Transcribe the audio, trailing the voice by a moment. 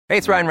Hey,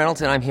 it's Ryan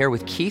Reynolds, and I'm here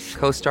with Keith,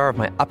 co-star of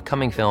my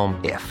upcoming film,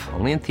 If,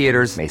 only in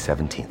theaters May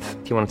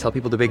 17th. Do you want to tell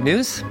people the big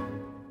news?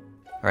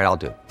 All right, I'll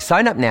do it.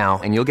 Sign up now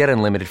and you'll get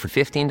unlimited for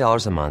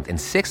 $15 a month and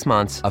 6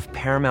 months of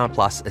Paramount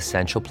Plus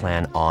Essential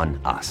Plan on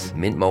us.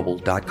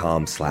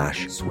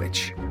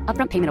 MintMobile.com/switch.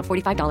 Upfront payment of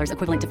 $45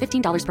 equivalent to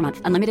 $15 per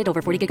month. Unlimited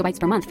over 40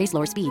 gigabytes per month. Face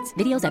lower speeds.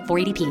 Videos at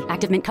 480p.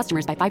 Active Mint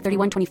customers by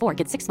 531.24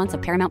 get 6 months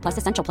of Paramount Plus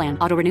Essential Plan.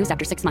 Auto renews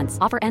after 6 months.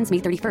 Offer ends May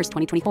 31st,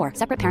 2024.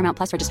 Separate Paramount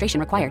Plus registration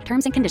required.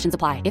 Terms and conditions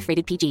apply if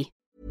rated PG.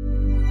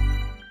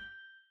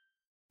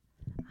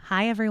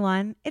 Hi,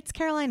 everyone. It's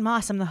Caroline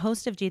Moss. I'm the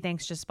host of Gee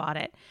Thanks Just Bought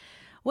It.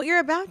 What you're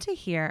about to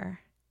hear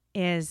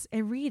is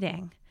a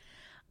reading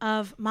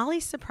of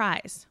Molly's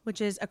Surprise, which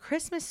is a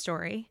Christmas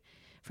story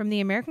from the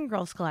American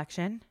Girls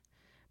collection,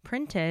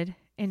 printed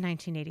in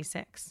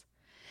 1986.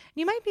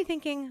 You might be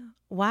thinking,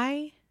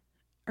 why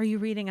are you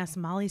reading us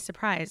Molly's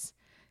Surprise,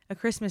 a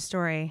Christmas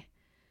story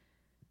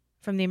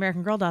from the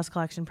American Girl Dolls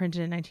collection,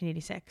 printed in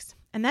 1986?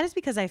 And that is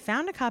because I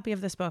found a copy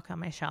of this book on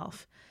my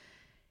shelf,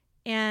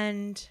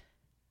 and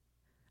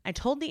I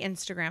told the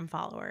Instagram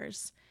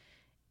followers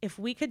if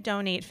we could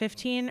donate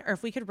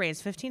if we could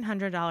raise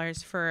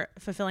 $1,500 for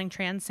fulfilling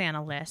Trans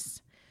Santa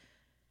lists,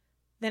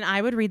 then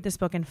I would read this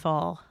book in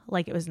full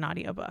like it was an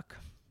audiobook.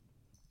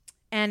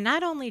 And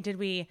not only did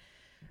we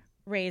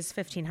raise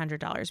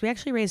 $1,500, we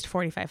actually raised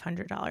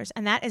 $4,500.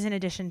 And that is in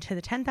addition to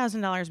the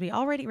 $10,000 we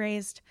already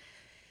raised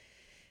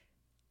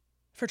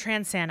for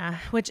Trans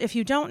Santa, which, if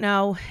you don't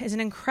know, is an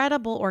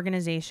incredible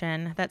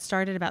organization that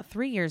started about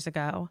 3 years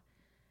ago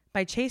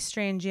by Chase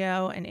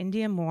Strangio and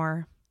India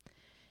Moore,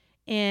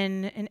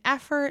 in an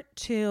effort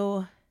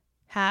to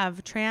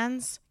have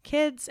trans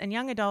kids and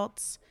young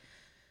adults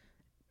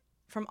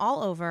from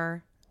all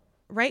over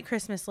write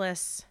Christmas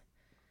lists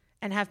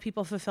and have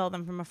people fulfill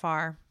them from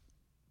afar.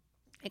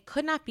 It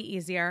could not be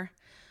easier.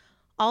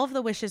 All of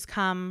the wishes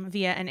come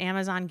via an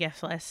Amazon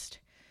gift list.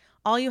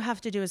 All you have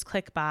to do is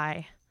click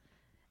buy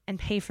and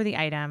pay for the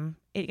item.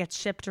 It gets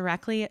shipped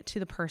directly to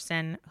the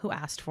person who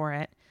asked for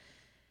it.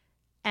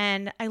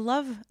 And I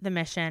love the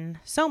mission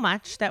so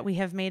much that we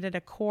have made it a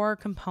core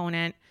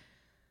component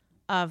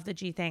of the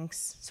Gee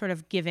Thanks sort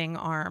of giving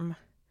arm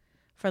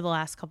for the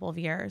last couple of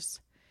years.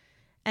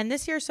 And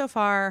this year so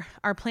far,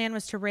 our plan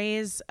was to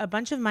raise a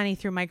bunch of money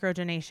through micro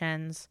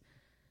donations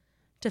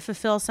to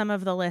fulfill some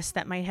of the lists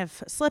that might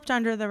have slipped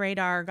under the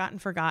radar, gotten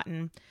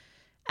forgotten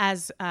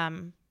as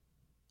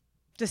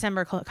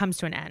December comes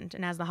to an end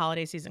and as the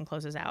holiday season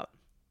closes out.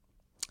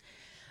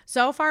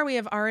 So far, we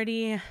have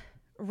already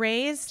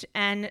raised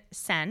and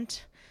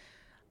sent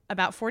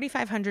about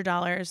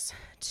 $4,500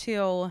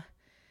 to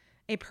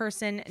a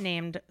person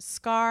named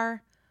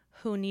Scar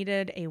who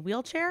needed a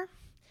wheelchair.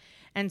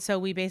 And so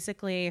we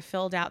basically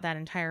filled out that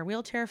entire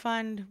wheelchair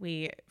fund.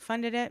 We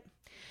funded it.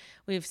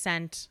 We've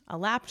sent a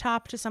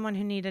laptop to someone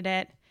who needed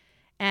it,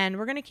 and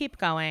we're going to keep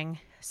going.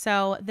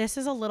 So this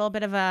is a little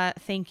bit of a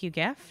thank you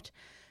gift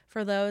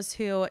for those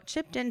who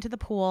chipped into the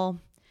pool,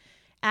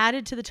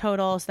 added to the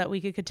total so that we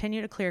could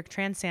continue to clear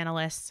Trans Santa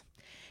lists.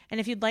 And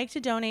if you'd like to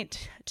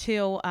donate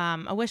to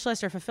a wish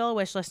list or fulfill a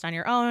wish list on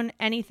your own,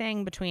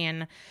 anything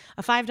between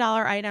a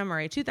 $5 item or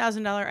a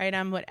 $2,000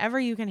 item, whatever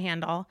you can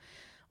handle,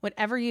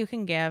 whatever you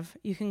can give,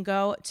 you can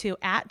go to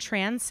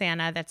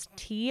 @TransSanta, that's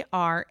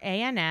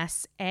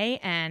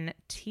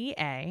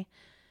TransAnta.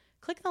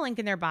 Click the link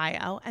in their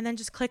bio and then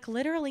just click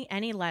literally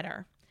any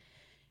letter.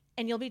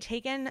 And you'll be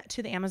taken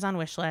to the Amazon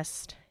wish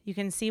list. You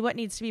can see what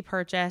needs to be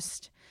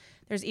purchased.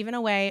 There's even a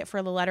way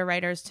for the letter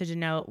writers to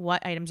denote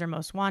what items are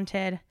most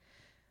wanted.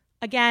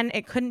 Again,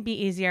 it couldn't be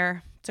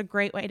easier. It's a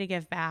great way to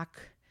give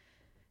back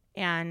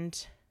and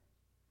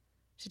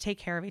to take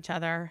care of each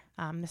other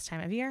this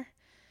time of year,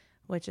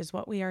 which is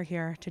what we are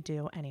here to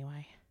do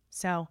anyway.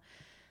 So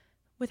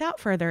without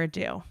further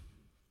ado,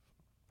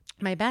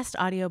 my best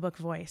audiobook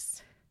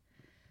voice.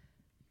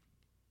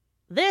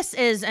 This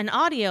is an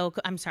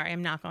I'm sorry,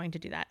 I'm not going to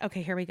do that.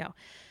 Okay, here we go.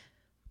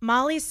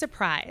 Molly's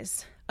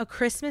Surprise, A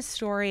Christmas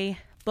Story,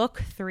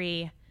 Book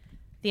 3,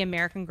 The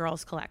American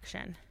Girls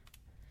Collection.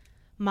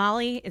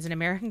 Molly is an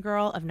American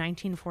girl of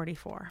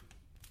 1944.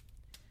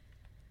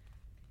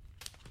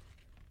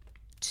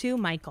 To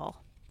Michael.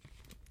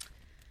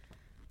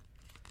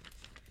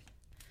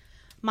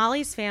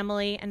 Molly's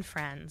family and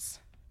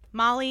friends.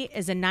 Molly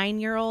is a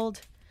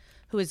 9-year-old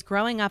who is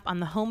growing up on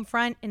the home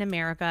front in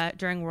America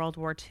during World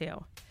War II.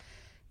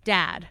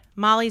 Dad,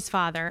 Molly's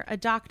father, a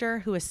doctor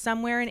who is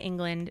somewhere in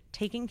England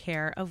taking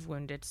care of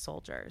wounded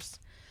soldiers.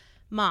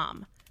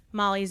 Mom,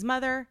 Molly's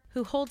mother,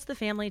 who holds the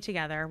family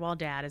together while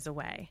Dad is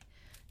away.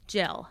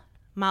 Jill,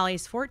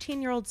 Molly's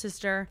 14-year-old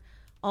sister,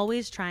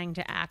 always trying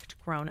to act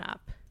grown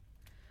up.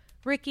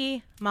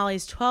 Ricky,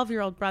 Molly's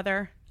 12-year-old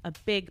brother, a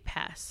big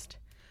pest.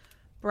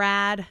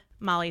 Brad,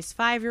 Molly's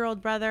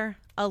 5-year-old brother,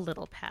 a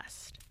little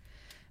pest.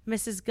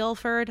 Mrs.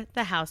 Guilford,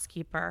 the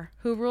housekeeper,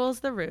 who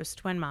rules the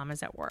roost when Mom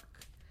is at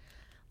work.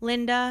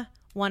 Linda,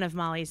 one of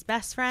Molly's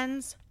best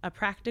friends, a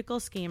practical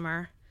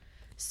schemer.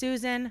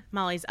 Susan,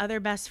 Molly's other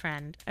best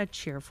friend, a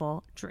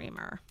cheerful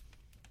dreamer.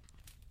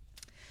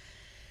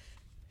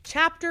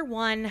 Chapter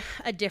 1,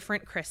 A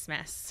Different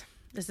Christmas.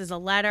 This is a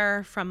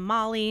letter from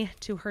Molly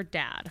to her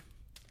dad.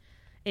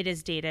 It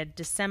is dated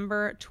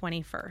December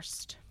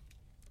 21st.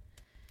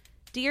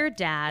 Dear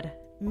Dad,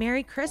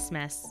 Merry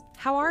Christmas.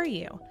 How are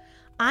you?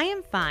 I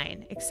am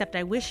fine, except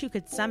I wish you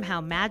could somehow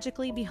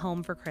magically be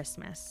home for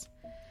Christmas.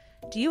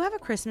 Do you have a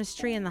Christmas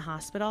tree in the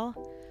hospital?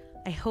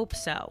 I hope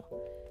so.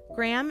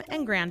 Graham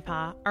and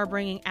Grandpa are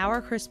bringing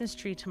our Christmas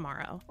tree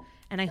tomorrow,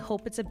 and I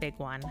hope it's a big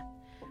one.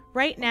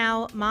 Right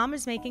now, Mom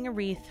is making a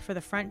wreath for the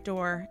front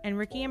door, and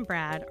Ricky and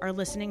Brad are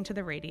listening to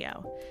the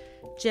radio.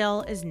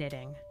 Jill is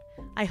knitting.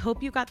 I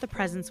hope you got the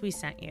presents we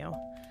sent you.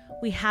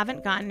 We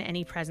haven't gotten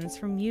any presents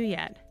from you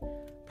yet.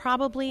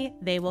 Probably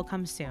they will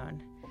come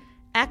soon.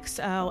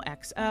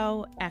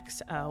 XOXOXOX.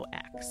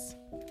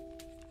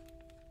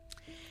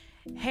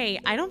 Hey,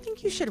 I don't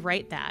think you should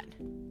write that.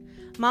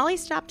 Molly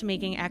stopped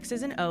making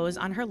X's and O's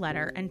on her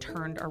letter and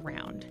turned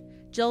around.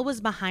 Jill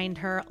was behind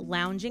her,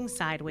 lounging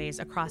sideways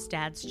across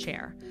Dad's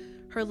chair,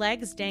 her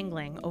legs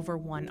dangling over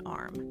one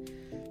arm.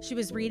 She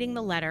was reading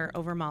the letter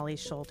over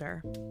Molly's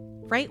shoulder.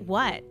 Write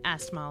what?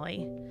 Asked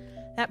Molly.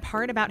 That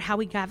part about how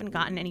we haven't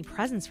gotten any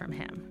presents from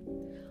him.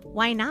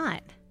 Why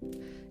not?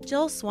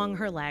 Jill swung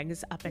her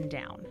legs up and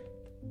down.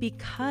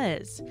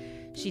 Because,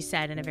 she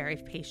said in a very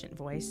patient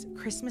voice,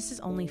 Christmas is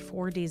only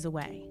 4 days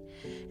away.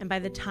 And by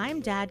the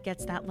time Dad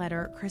gets that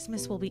letter,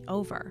 Christmas will be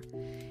over.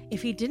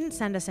 If he didn't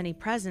send us any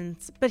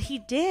presents, but he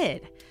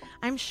did.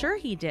 I'm sure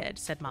he did,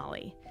 said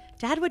Molly.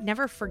 Dad would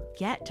never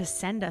forget to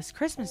send us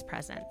Christmas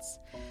presents.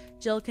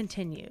 Jill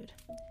continued.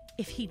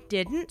 If he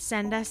didn't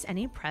send us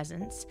any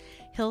presents,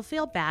 he'll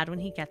feel bad when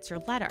he gets your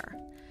letter.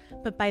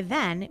 But by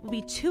then, it will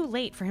be too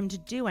late for him to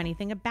do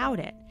anything about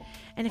it.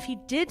 And if he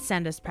did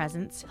send us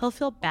presents, he'll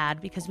feel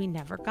bad because we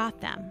never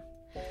got them.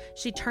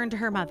 She turned to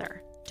her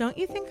mother. Don't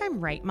you think I'm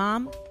right,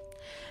 Mom?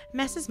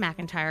 Mrs.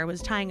 McIntyre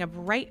was tying a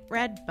bright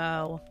red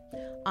bow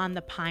on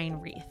the pine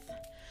wreath.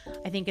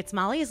 I think it's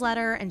Molly's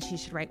letter, and she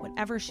should write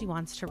whatever she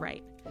wants to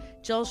write.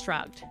 Jill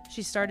shrugged.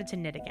 She started to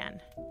knit again.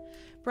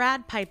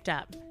 Brad piped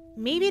up.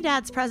 Maybe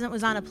Dad's present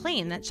was on a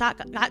plane that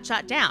got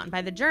shot down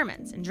by the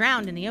Germans and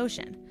drowned in the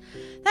ocean.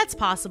 That's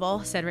possible,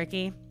 said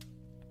Ricky.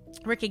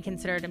 Ricky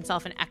considered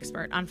himself an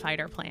expert on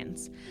fighter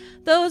planes.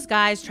 Those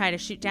guys try to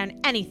shoot down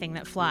anything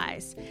that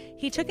flies.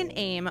 He took an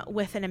aim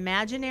with an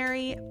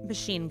imaginary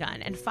machine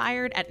gun and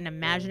fired at an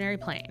imaginary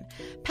plane.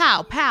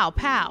 Pow, pow,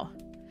 pow.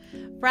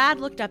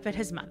 Brad looked up at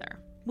his mother.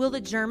 Will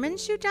the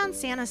Germans shoot down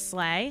Santa's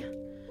sleigh?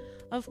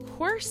 Of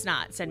course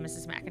not, said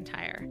Mrs.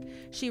 McIntyre.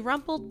 She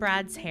rumpled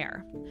Brad's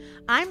hair.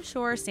 I'm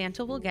sure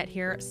Santa will get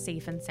here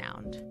safe and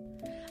sound.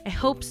 I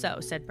hope so,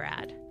 said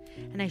Brad.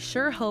 And I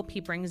sure hope he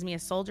brings me a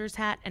soldier's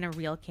hat and a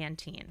real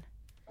canteen.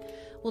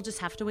 We'll just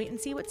have to wait and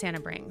see what Santa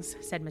brings,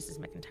 said Mrs.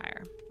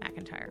 McIntyre.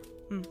 McIntyre.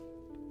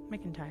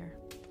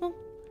 Well,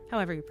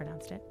 however you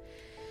pronounced it.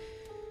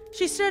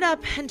 She stood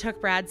up and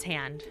took Brad's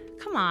hand.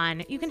 Come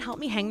on, you can help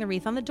me hang the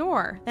wreath on the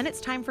door. Then it's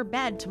time for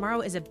bed.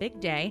 Tomorrow is a big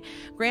day.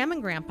 Graham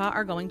and Grandpa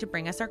are going to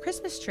bring us our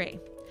Christmas tree.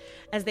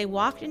 As they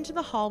walked into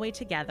the hallway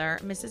together,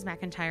 Mrs.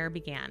 McIntyre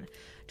began.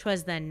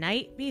 'Twas the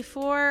night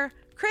before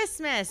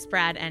Christmas,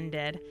 Brad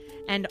ended,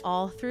 and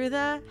all through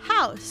the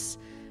house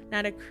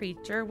not a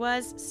creature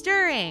was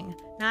stirring,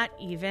 not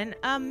even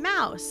a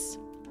mouse.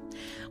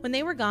 When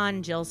they were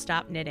gone, Jill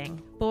stopped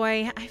knitting.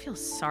 Boy, I feel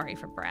sorry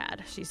for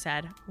Brad, she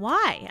said.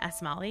 Why?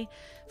 Asked Molly.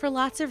 For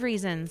lots of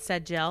reasons,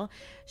 said Jill.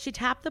 She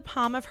tapped the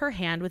palm of her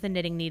hand with a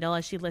knitting needle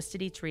as she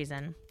listed each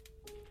reason.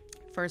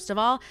 First of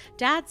all,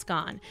 Dad's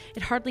gone.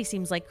 It hardly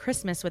seems like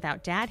Christmas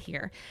without Dad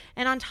here.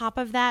 And on top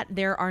of that,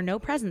 there are no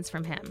presents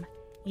from him.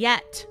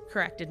 Yet,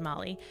 corrected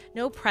Molly.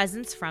 No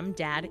presents from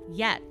Dad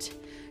yet.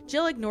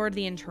 Jill ignored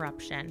the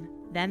interruption.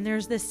 Then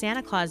there's this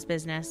Santa Claus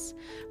business.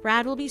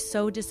 Brad will be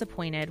so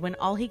disappointed when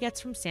all he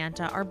gets from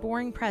Santa are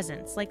boring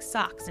presents like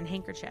socks and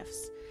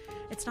handkerchiefs.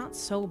 It's not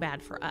so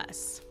bad for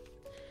us.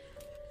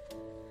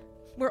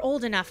 We're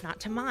old enough not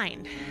to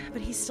mind,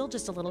 but he's still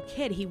just a little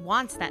kid. He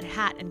wants that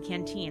hat and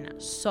canteen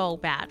so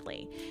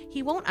badly.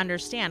 He won't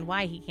understand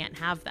why he can't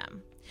have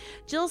them.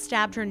 Jill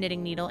stabbed her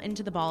knitting needle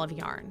into the ball of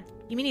yarn.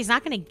 You mean he's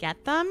not going to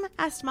get them?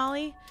 Asked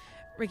Molly.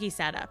 Ricky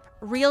sat up.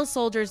 Real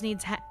soldiers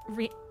need hats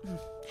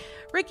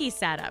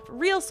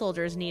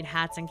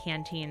and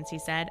canteens, he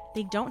said.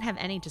 They don't have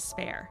any to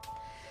spare.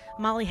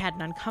 Molly had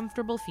an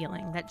uncomfortable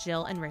feeling that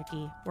Jill and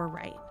Ricky were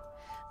right.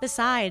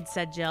 Besides,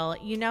 said Jill,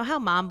 you know how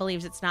Mom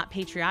believes it's not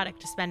patriotic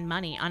to spend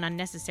money on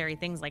unnecessary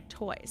things like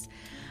toys.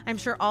 I'm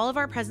sure all of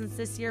our presents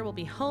this year will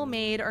be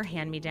homemade or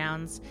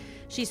hand-me-downs.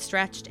 She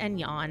stretched and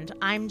yawned.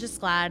 I'm just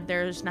glad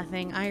there's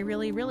nothing I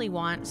really, really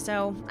want,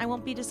 so I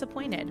won't be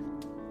disappointed.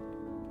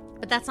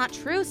 But that's not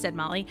true, said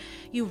Molly.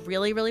 You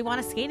really, really want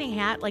a skating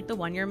hat like the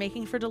one you're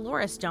making for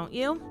Dolores, don't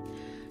you?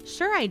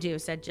 Sure I do,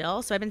 said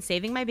Jill, so I've been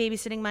saving my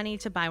babysitting money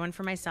to buy one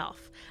for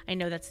myself. I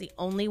know that's the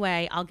only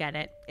way I'll get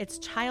it. It's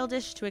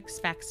childish to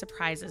expect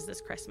surprises this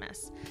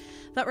Christmas.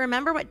 But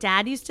remember what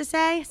Dad used to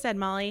say, said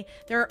Molly.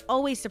 There are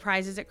always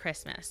surprises at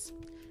Christmas.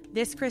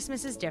 "This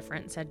Christmas is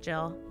different," said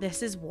Jill.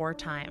 "This is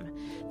wartime.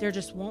 There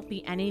just won't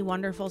be any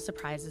wonderful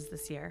surprises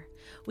this year.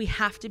 We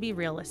have to be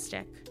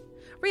realistic."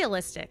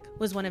 Realistic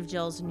was one of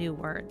Jill's new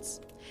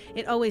words.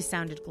 It always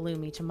sounded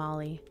gloomy to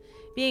Molly.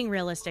 Being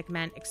realistic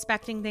meant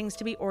expecting things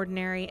to be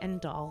ordinary and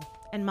dull,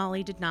 and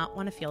Molly did not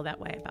want to feel that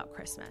way about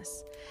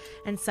Christmas.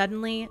 And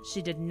suddenly,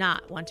 she did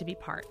not want to be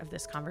part of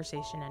this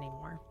conversation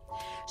anymore.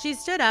 She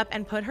stood up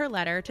and put her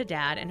letter to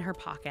Dad in her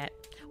pocket.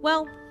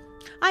 "Well,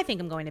 I think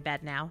I'm going to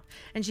bed now."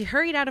 And she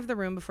hurried out of the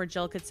room before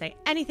Jill could say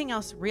anything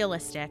else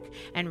realistic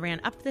and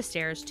ran up the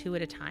stairs 2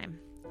 at a time.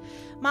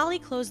 Molly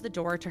closed the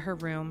door to her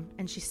room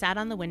and she sat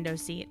on the window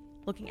seat,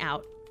 looking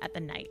out at the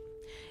night.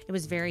 It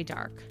was very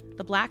dark.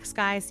 The black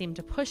sky seemed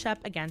to push up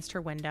against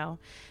her window.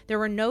 There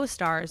were no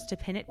stars to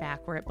pin it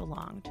back where it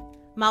belonged.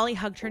 Molly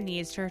hugged her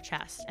knees to her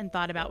chest and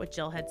thought about what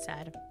Jill had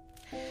said.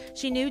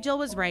 She knew Jill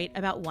was right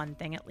about one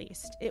thing at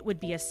least. It would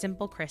be a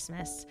simple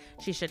Christmas.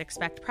 She should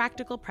expect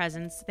practical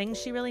presents, things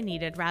she really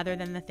needed, rather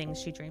than the things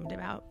she dreamed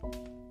about.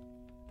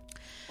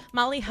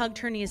 Molly hugged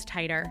her knees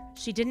tighter.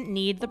 She didn't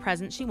need the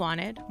present she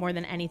wanted more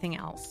than anything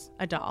else,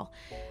 a doll.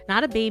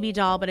 Not a baby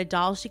doll, but a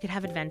doll she could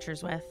have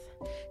adventures with.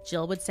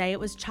 Jill would say it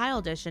was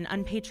childish and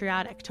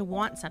unpatriotic to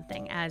want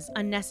something as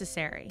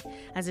unnecessary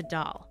as a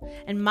doll,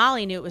 and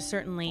Molly knew it was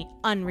certainly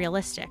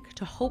unrealistic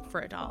to hope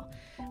for a doll,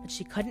 but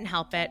she couldn't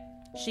help it.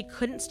 She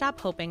couldn't stop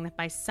hoping that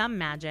by some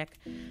magic,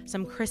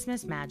 some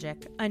Christmas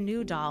magic, a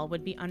new doll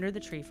would be under the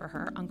tree for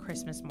her on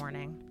Christmas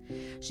morning.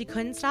 She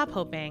couldn't stop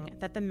hoping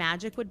that the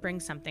magic would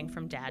bring something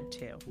from Dad,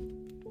 too.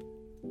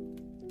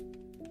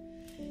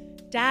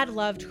 Dad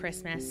loved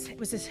Christmas. It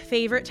was his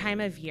favorite time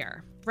of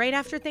year. Right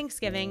after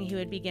Thanksgiving, he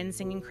would begin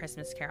singing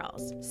Christmas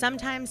carols.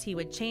 Sometimes he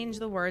would change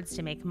the words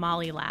to make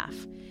Molly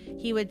laugh.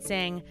 He would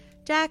sing,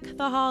 "Deck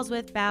the halls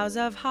with boughs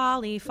of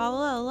holly, fa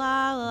la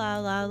la la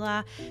la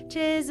la,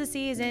 'tis the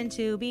season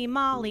to be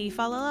Molly,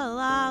 fa la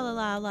la la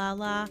la la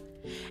la."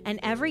 And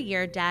every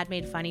year, Dad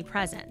made funny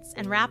presents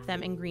and wrapped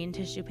them in green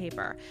tissue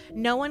paper.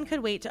 No one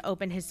could wait to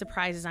open his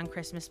surprises on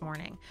Christmas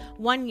morning.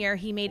 One year,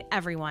 he made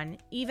everyone,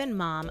 even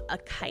Mom, a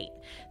kite.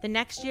 The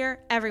next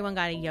year, everyone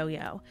got a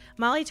yo-yo.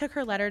 Molly took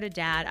her letter to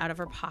Dad out of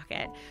her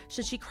pocket.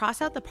 Should she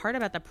cross out the part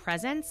about the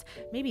presents?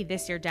 Maybe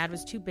this year, Dad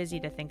was too busy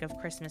to think of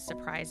Christmas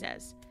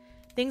surprises.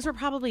 Things were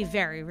probably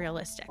very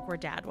realistic where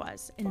Dad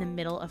was, in the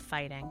middle of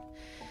fighting.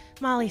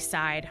 Molly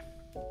sighed.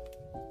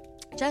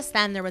 Just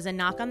then, there was a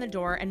knock on the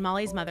door, and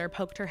Molly's mother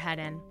poked her head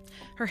in.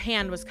 Her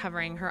hand was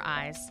covering her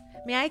eyes.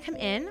 "May I come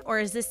in, or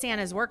is this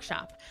Santa's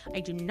workshop?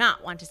 I do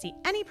not want to see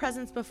any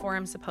presents before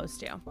I'm supposed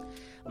to."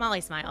 Molly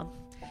smiled.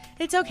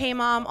 "It's okay,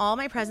 Mom. All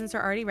my presents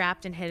are already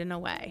wrapped and hidden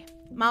away."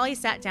 Molly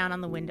sat down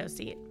on the window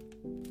seat.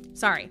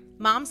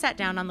 Mom sat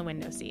down on the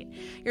window seat.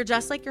 "You're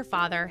just like your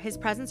father. His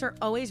presents are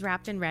always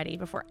wrapped and ready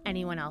before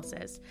anyone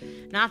else's."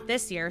 "Not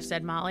this year,"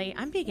 said Molly.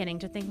 "I'm beginning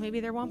to think maybe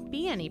there won't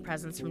be any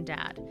presents from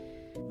Dad.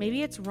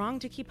 Maybe it's wrong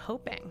to keep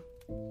hoping."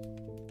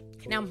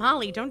 "Now,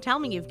 Molly, don't tell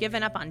me you've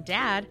given up on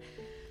Dad."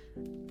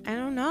 "I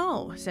don't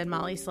know," said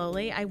Molly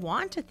slowly. "I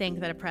want to think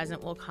that a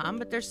present will come,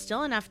 but there's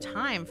still enough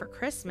time for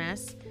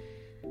Christmas."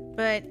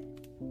 But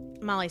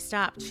Molly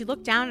stopped. She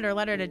looked down at her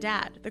letter to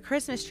Dad. The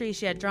Christmas tree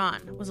she had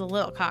drawn was a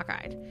little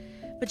cockeyed.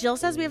 "But Jill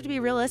says we have to be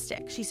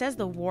realistic. She says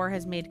the war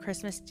has made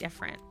Christmas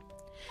different."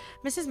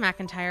 Mrs.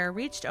 McIntyre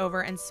reached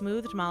over and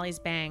smoothed Molly's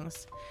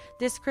bangs.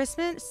 "This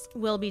Christmas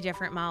will be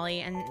different,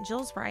 Molly, and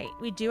Jill's right.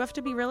 We do have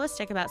to be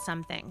realistic about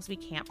some things. We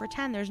can't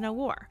pretend there's no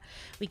war.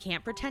 We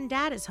can't pretend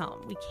Dad is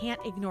home. We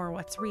can't ignore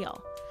what's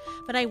real."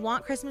 "But I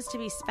want Christmas to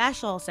be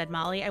special," said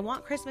Molly. "I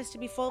want Christmas to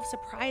be full of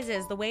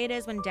surprises, the way it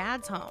is when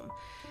Dad's home."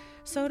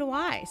 "So do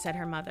I," said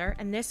her mother,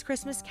 "and this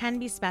Christmas can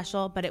be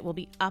special, but it will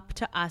be up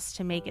to us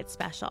to make it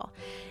special.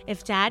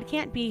 If Dad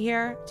can't be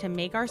here to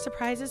make our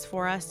surprises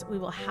for us, we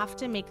will have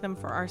to make them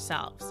for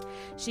ourselves."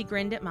 She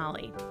grinned at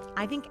Molly.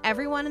 "I think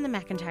everyone in the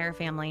McIntyre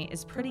family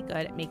is pretty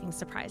good at making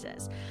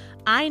surprises.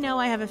 I know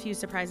I have a few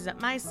surprises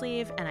up my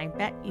sleeve, and I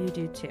bet you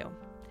do too."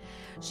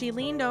 She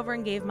leaned over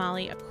and gave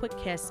Molly a quick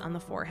kiss on the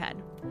forehead.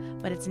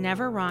 "But it's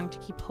never wrong to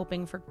keep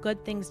hoping for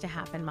good things to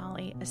happen,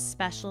 Molly,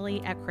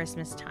 especially at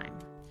Christmas time.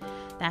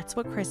 That's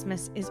what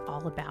Christmas is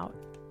all about,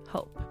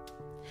 hope."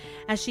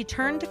 As she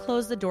turned to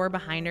close the door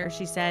behind her,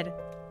 she said,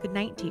 "Good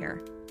night,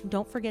 dear.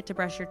 Don't forget to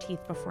brush your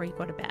teeth before you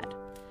go to bed."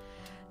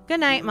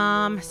 "Good night,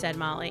 Mom," said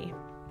Molly.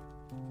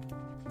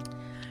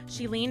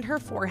 She leaned her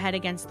forehead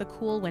against the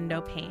cool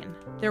window pane.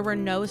 There were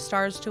no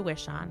stars to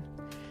wish on,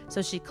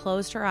 so she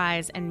closed her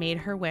eyes and made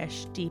her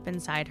wish deep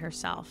inside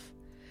herself.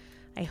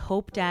 "I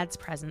hope Dad's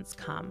presents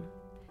come,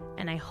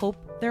 and I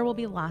hope there will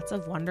be lots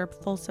of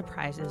wonderful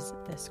surprises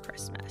this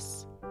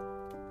Christmas."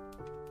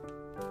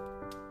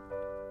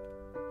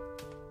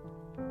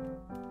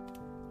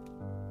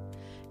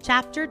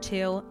 Chapter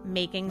 2,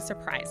 Making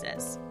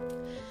Surprises.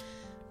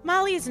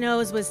 Molly's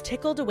nose was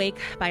tickled awake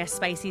by a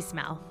spicy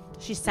smell.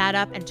 She sat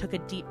up and took a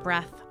deep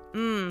breath.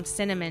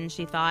 Cinnamon,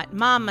 she thought.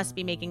 Mom must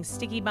be making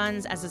sticky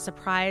buns as a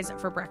surprise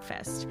for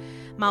breakfast.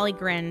 Molly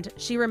grinned.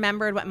 She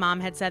remembered what Mom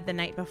had said the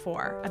night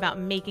before about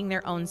making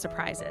their own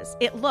surprises.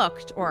 It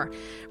looked, or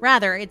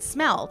rather, it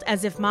smelled,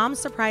 as if Mom's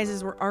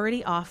surprises were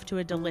already off to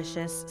a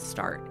delicious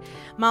start.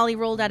 Molly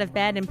rolled out of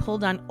bed and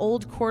pulled on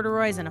old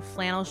corduroys and a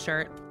flannel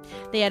shirt.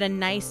 They had a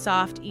nice,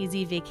 soft,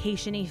 easy,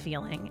 vacation-y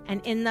feeling,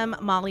 and in them,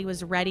 Molly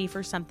was ready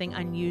for something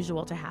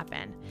unusual to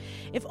happen.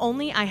 If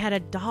only I had a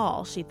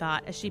doll, she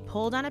thought, as she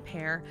pulled on a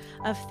pair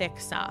of thick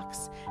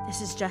socks.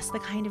 This is just the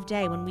kind of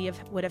day when we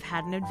would have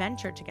had an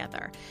adventure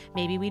together.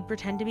 Maybe we'd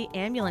pretend to be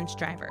ambulance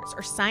drivers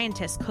or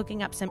scientists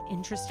cooking up some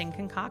interesting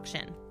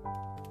concoction.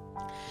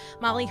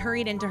 Molly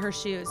hurried into her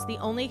shoes. The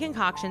only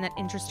concoction that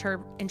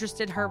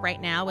interested her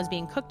right now was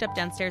being cooked up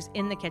downstairs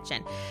in the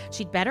kitchen.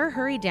 She'd better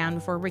hurry down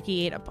before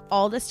Ricky ate up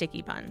all the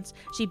sticky buns.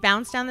 She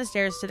bounced down the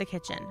stairs to the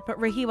kitchen, but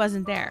Ricky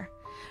wasn't there.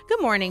 "Good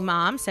morning,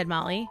 Mom," said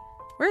Molly.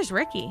 "Where's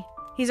Ricky?"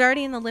 "He's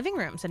already in the living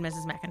room," said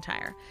Mrs.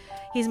 McIntyre.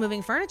 "He's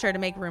moving furniture to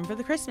make room for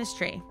the Christmas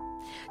tree."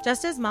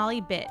 Just as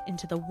Molly bit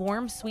into the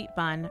warm, sweet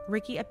bun,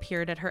 Ricky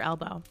appeared at her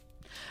elbow.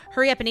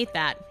 "Hurry up and eat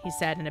that," he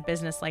said in a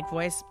businesslike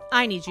voice.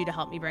 "I need you to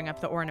help me bring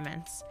up the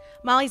ornaments."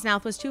 Molly's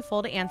mouth was too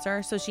full to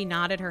answer, so she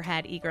nodded her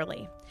head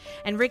eagerly.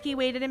 And Ricky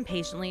waited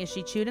impatiently as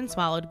she chewed and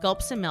swallowed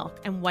gulps of milk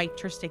and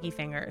wiped her sticky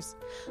fingers.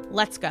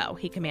 "Let's go,"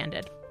 he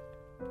commanded.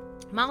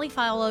 Molly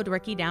followed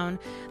Ricky down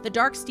the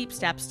dark, steep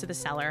steps to the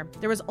cellar.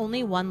 There was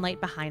only one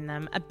light behind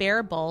them, a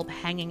bare bulb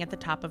hanging at the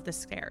top of the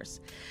stairs.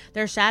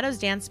 Their shadows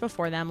danced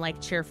before them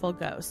like cheerful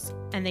ghosts,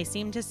 and they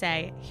seemed to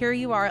say, "Here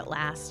you are at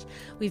last.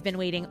 We've been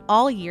waiting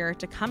all year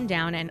to come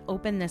down and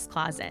open this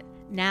closet.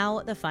 Now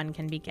the fun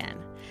can begin."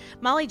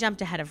 Molly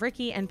jumped ahead of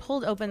Ricky and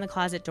pulled open the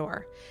closet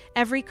door.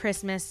 Every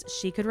Christmas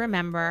she could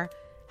remember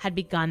had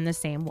begun the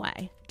same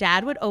way.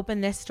 Dad would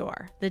open this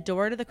door, the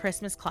door to the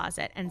Christmas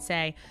closet, and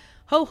say,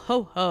 "Ho,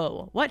 ho,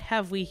 ho, what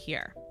have we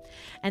here?"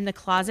 And the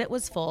closet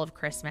was full of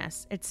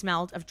Christmas. It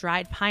smelled of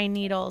dried pine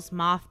needles,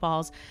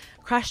 mothballs,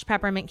 crushed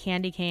peppermint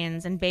candy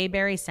canes, and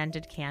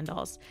bayberry-scented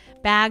candles.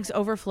 Bags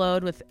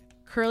overflowed with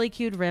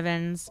curly-cued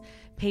ribbons,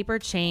 paper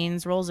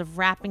chains, rolls of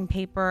wrapping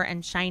paper,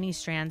 and shiny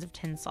strands of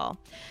tinsel.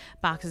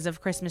 Boxes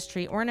of Christmas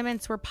tree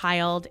ornaments were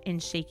piled in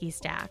shaky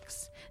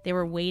stacks. They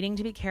were waiting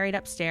to be carried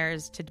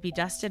upstairs to be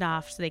dusted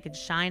off so they could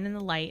shine in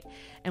the light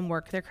and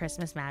work their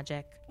Christmas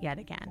magic yet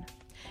again.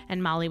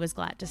 And Molly was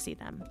glad to see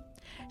them.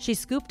 She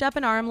scooped up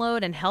an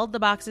armload and held the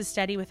boxes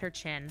steady with her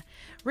chin.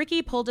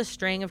 Ricky pulled a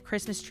string of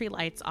Christmas tree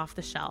lights off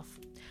the shelf.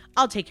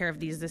 "I'll take care of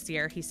these this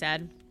year," he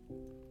said.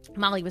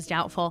 Molly was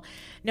doubtful.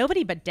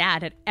 Nobody but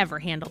Dad had ever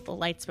handled the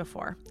lights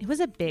before. It was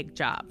a big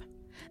job.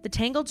 The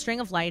tangled string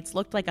of lights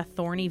looked like a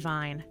thorny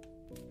vine.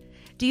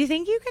 "Do you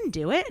think you can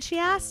do it?" she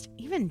asked.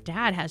 "Even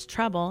Dad has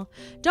trouble."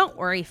 "Don't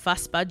worry,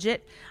 fuss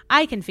budget.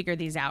 I can figure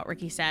these out,"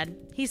 Ricky said.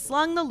 He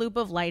slung the loop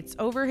of lights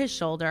over his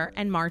shoulder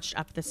and marched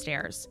up the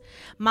stairs.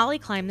 Molly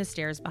climbed the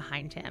stairs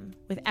behind him.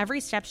 With every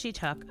step she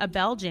took, a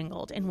bell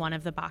jingled in one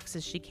of the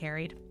boxes she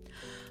carried.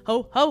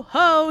 "Ho, ho,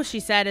 ho," she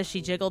said as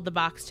she jiggled the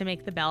box to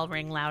make the bell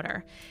ring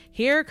louder.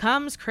 "Here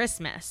comes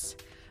Christmas."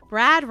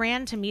 Brad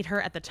ran to meet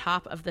her at the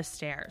top of the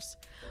stairs.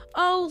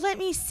 "Oh, let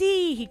me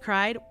see," he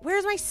cried.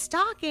 "Where's my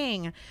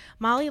stocking?"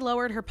 Molly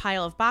lowered her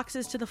pile of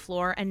boxes to the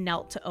floor and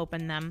knelt to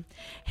open them.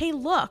 "Hey,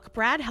 look,"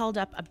 Brad held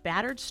up a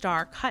battered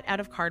star cut out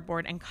of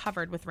cardboard and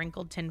covered with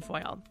wrinkled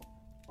tinfoil.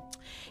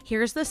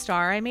 "Here's the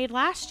star I made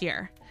last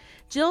year."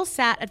 Jill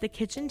sat at the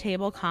kitchen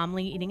table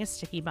calmly eating a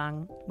sticky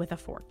bun with a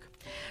fork.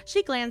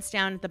 She glanced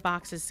down at the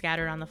boxes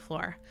scattered on the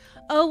floor.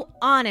 "Oh,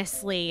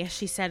 honestly,"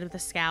 she said with a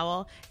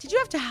scowl, "did you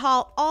have to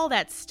haul all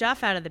that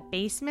stuff out of the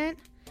basement?"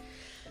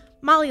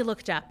 Molly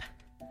looked up.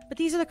 "But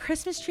these are the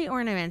Christmas tree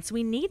ornaments.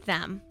 We need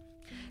them."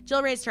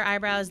 Jill raised her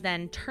eyebrows,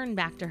 then turned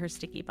back to her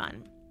sticky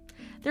bun.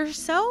 "They're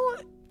so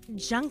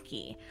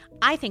junky.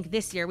 I think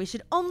this year we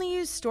should only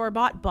use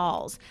store-bought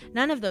balls.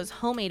 None of those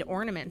homemade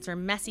ornaments or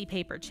messy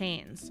paper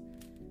chains."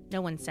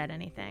 No one said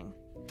anything.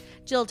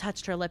 Jill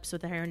touched her lips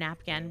with her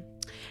napkin.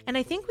 "And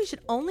I think we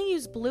should only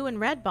use blue and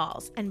red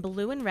balls and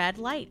blue and red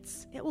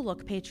lights. It will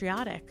look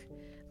patriotic."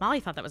 Molly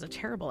thought that was a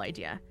terrible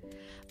idea.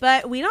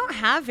 "But we don't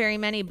have very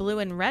many blue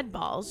and red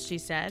balls," she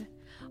said.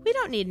 "We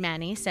don't need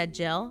many," said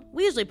Jill.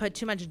 "We usually put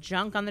too much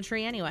junk on the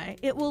tree anyway.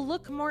 It will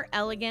look more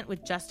elegant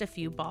with just a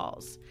few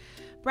balls."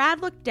 Brad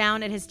looked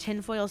down at his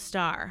tinfoil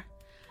star.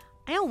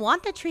 "I don't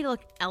want the tree to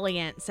look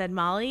elegant," said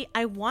Molly.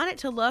 "I want it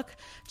to look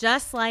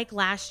just like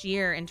last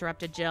year,"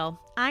 interrupted Jill.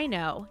 "I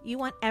know. You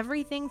want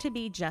everything to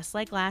be just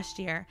like last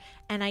year,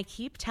 and I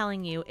keep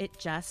telling you it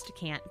just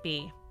can't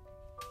be."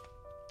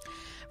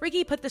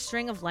 Ricky put the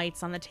string of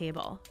lights on the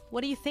table.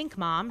 "What do you think,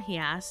 Mom?" he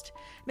asked.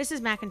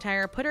 Mrs.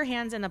 McIntyre put her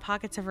hands in the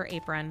pockets of her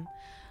apron.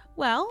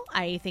 "Well,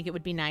 I think it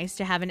would be nice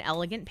to have an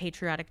elegant,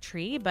 patriotic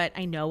tree, but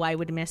I know I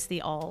would miss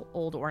the all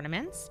old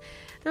ornaments.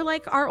 They're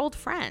like our old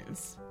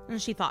friends."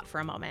 And she thought for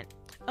a moment.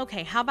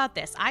 "Okay, how about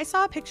this? I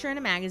saw a picture in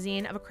a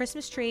magazine of a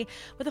Christmas tree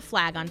with a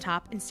flag on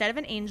top instead of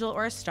an angel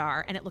or a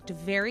star, and it looked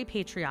very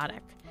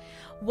patriotic.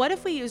 What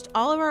if we used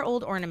all of our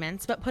old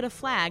ornaments but put a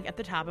flag at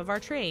the top of our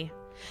tree?"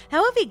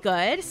 "That would be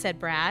good," said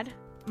Brad.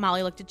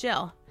 Molly looked at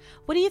Jill.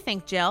 "What do you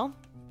think, Jill?"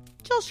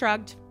 Jill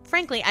shrugged.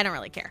 "Frankly, I don't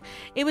really care.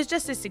 It was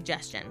just a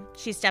suggestion."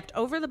 She stepped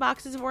over the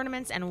boxes of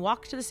ornaments and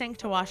walked to the sink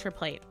to wash her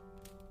plate.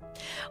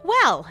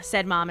 "Well,"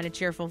 said Mom in a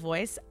cheerful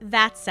voice,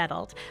 "that's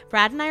settled.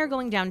 Brad and I are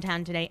going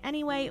downtown today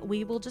anyway.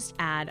 We will just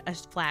add a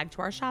flag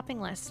to our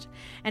shopping list."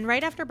 And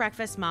right after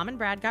breakfast, Mom and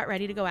Brad got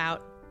ready to go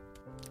out.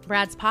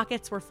 Brad's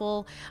pockets were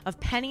full of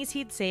pennies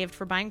he'd saved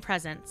for buying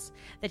presents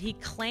that he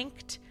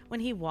clanked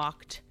when he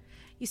walked.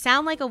 "You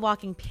sound like a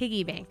walking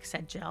piggy bank,"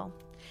 said Jill.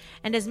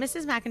 And as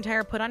Mrs.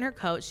 McIntyre put on her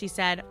coat, she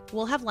said,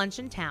 "We'll have lunch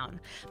in town,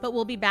 but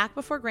we'll be back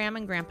before Graham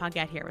and Grandpa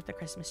get here with the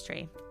Christmas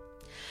tree."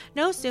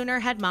 No sooner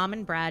had Mom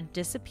and Brad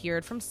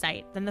disappeared from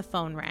sight than the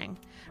phone rang.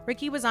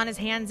 Ricky was on his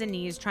hands and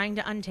knees trying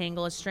to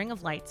untangle a string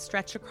of lights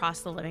stretched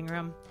across the living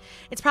room.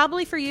 "It's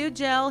probably for you,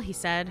 Jill," he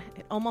said.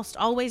 "It almost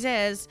always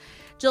is."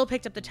 Jill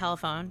picked up the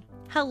telephone.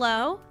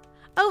 "Hello?"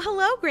 "Oh,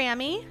 hello,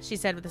 Grammy," she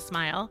said with a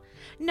smile.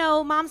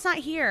 "No, Mom's not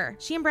here.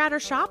 She and Brad are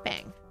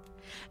shopping."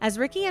 As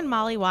Ricky and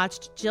Molly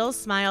watched, Jill's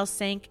smile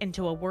sank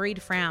into a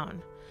worried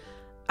frown.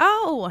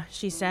 "Oh,"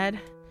 she said.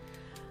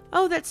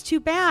 "Oh, that's too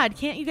bad.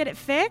 Can't you get it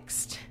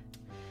fixed?"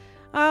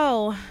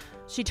 "Oh."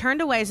 She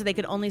turned away so they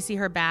could only see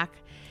her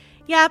back.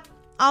 "Yep,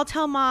 I'll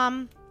tell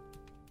Mom."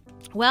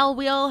 "Well,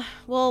 we'll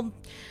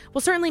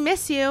certainly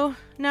miss you."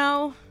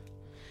 No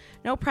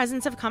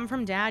presents have come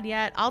from Dad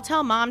yet. I'll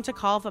tell Mom to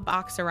call if a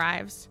box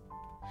arrives."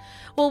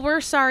 "Well,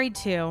 we're sorry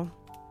too.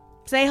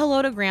 Say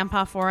hello to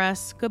Grandpa for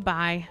us.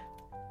 Goodbye."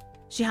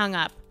 She hung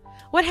up.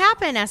 "What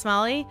happened?" asked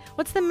Molly.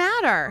 "What's the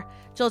matter?"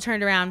 Jill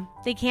turned around.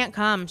 "They can't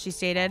come," she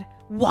stated.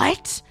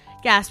 "What?"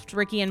 gasped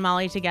Ricky and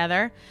Molly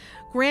together.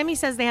 "Grammy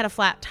says they had a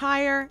flat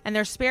tire, and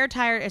their spare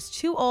tire is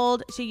too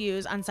old to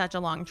use on such a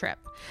long trip.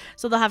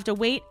 So they'll have to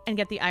wait and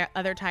get the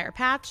other tire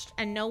patched,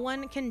 and no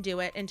one can do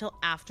it until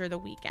after the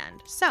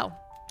weekend. So,"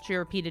 she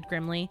repeated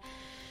grimly,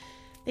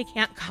 "they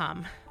can't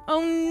come."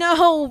 "Oh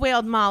no,"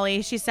 wailed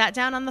Molly. She sat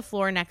down on the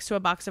floor next to a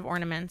box of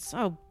ornaments.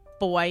 "Oh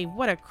boy,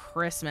 what a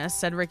Christmas,"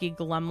 said Ricky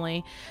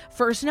glumly.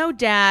 "First no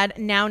Dad,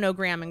 now no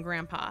Graham and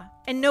Grandpa."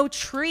 "And no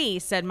tree,"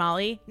 said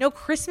Molly. "No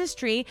Christmas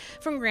tree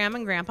from Graham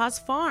and Grandpa's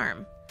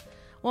farm."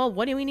 "Well,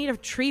 what do we need a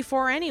tree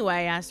for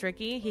anyway?" asked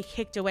Ricky. He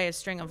kicked away a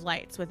string of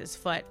lights with his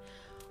foot.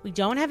 "We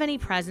don't have any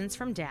presents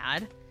from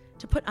Dad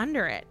to put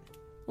under it."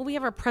 "Well, we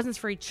have our presents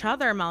for each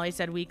other," Molly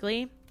said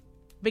weakly.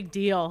 "Big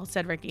deal,"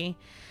 said Ricky.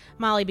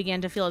 Molly began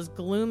to feel as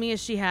gloomy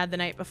as she had the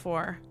night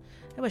before.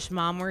 "I wish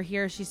Mom were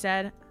here," she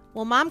said.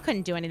 "Well, Mom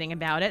couldn't do anything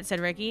about it," said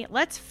Ricky.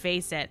 "Let's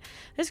face it,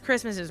 this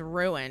Christmas is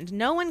ruined.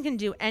 No one can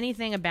do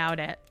anything about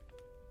it."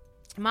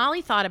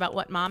 Molly thought about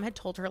what Mom had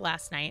told her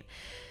last night.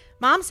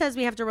 "Mom says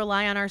we have to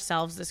rely on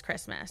ourselves this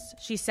Christmas.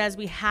 She says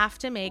we have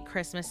to make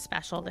Christmas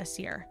special this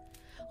year."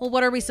 "Well,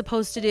 what are we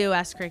supposed to do?"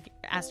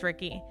 asked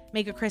Ricky.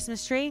 "Make a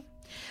Christmas tree?"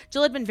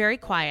 Jill had been very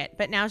quiet,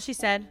 but now she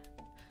said,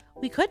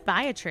 "We could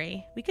buy a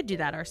tree. We could do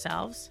that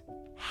ourselves."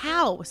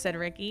 "How?" said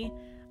Ricky.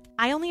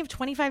 "I only have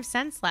 25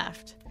 cents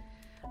left."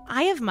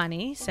 "I have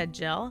money," said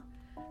Jill.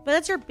 "But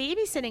that's your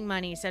babysitting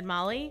money," said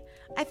Molly.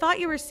 "I thought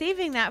you were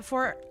saving that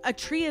for—" "A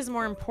tree is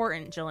more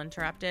important," Jill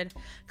interrupted.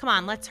 "Come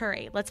on, let's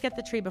hurry. Let's get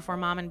the tree before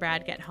Mom and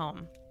Brad get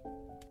home."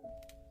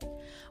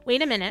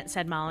 "Wait a minute,"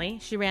 said Molly.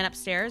 She ran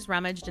upstairs,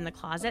 rummaged in the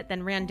closet,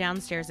 then ran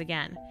downstairs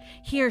again.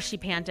 "Here," she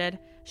panted.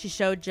 She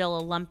showed Jill a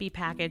lumpy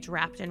package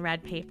wrapped in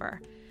red paper.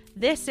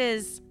 This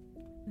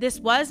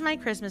was my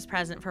Christmas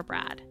present for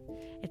Brad.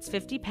 It's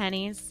 50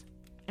 pennies,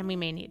 and we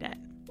may need it."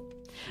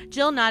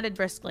 Jill nodded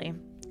briskly.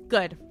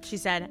 "Good," she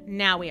said.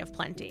 "Now we have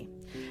plenty."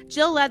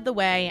 Jill led the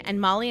way, and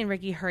Molly and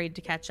Ricky hurried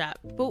to catch up.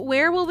 "But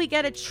where will we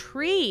get a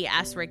tree?"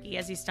 asked Ricky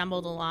as he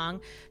stumbled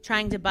along,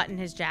 trying to button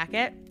his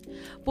jacket.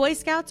 "Boy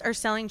Scouts are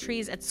selling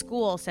trees at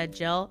school," said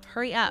Jill.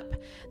 "Hurry up."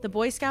 The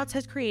Boy Scouts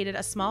had created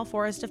a small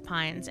forest of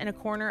pines in a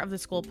corner of the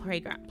school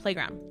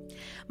playground.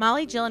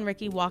 Molly, Jill, and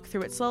Ricky walked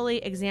through it slowly,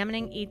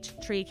 examining each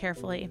tree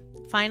carefully.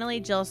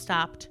 Finally, Jill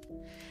stopped.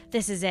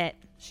 "This is it,"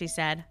 she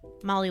said.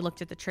 Molly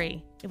looked at the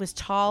tree. It was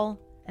tall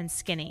and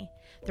skinny.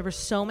 There were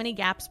so many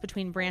gaps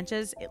between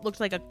branches, it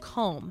looked like a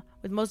comb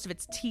with most of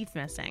its teeth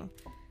missing.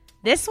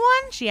 "This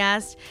one?" she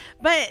asked.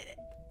 But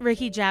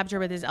Ricky jabbed her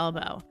with his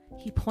elbow.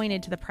 He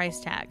pointed to the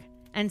price tag.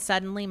 And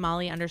suddenly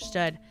Molly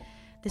understood.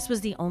 This was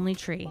the only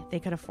tree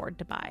they could afford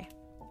to buy.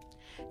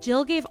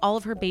 Jill gave all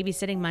of her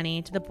babysitting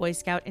money to the Boy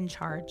Scout in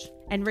charge,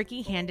 and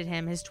Ricky handed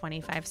him his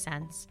 25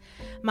 cents.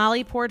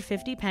 Molly poured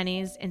 50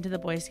 pennies into the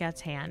Boy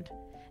Scout's hand.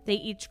 They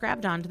each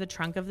grabbed onto the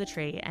trunk of the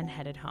tree and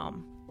headed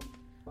home.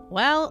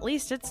 "Well, at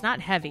least it's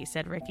not heavy,"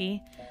 said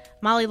Ricky.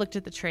 Molly looked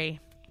at the tree.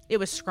 It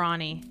was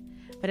scrawny,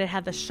 but it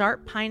had the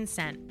sharp pine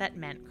scent that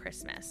meant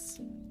Christmas.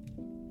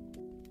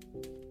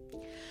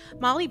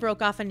 Molly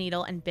broke off a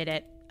needle and bit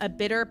it. A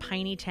bitter,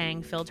 piney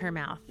tang filled her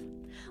mouth.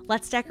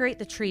 "Let's decorate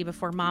the tree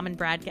before Mom and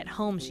Brad get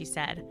home," she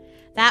said.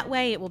 "That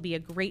way it will be a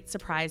great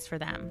surprise for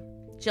them."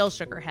 Jill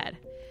shook her head.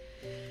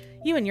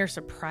 "You and your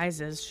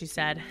surprises," she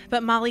said.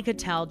 But Molly could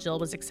tell Jill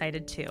was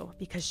excited too,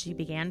 because she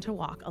began to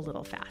walk a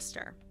little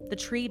faster. The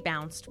tree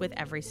bounced with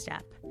every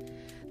step.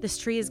 This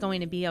tree is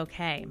going to be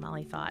okay,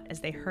 Molly thought as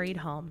they hurried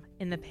home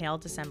in the pale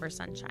December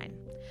sunshine.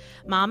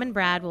 Mom and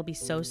Brad will be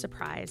so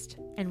surprised,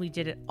 and we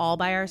did it all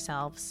by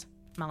ourselves.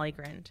 Molly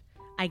grinned.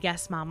 I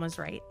guess Mom was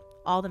right.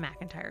 All the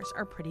McIntyres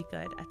are pretty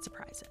good at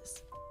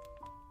surprises.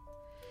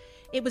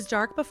 It was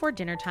dark before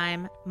dinner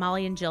time.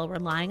 Molly and Jill were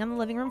lying on the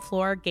living room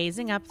floor,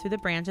 gazing up through the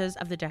branches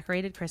of the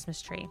decorated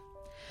Christmas tree.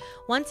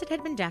 Once it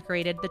had been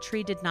decorated, the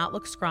tree did not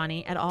look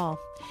scrawny at all.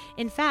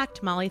 In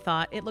fact, Molly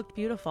thought it looked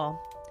beautiful.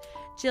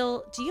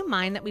 Jill, do you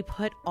mind that we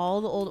put all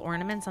the old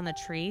ornaments on the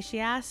tree? She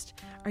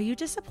asked. Are you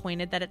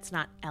disappointed that it's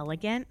not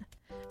elegant?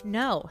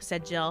 No,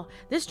 said Jill.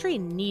 This tree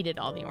needed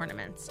all the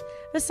ornaments.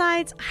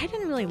 Besides, I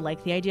didn't really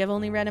like the idea of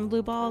only red and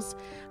blue balls.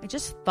 I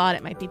just thought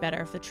it might be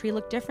better if the tree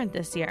looked different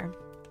this year.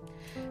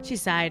 She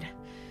sighed.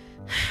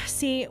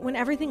 See, when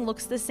everything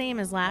looks the same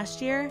as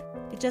last year,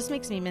 it just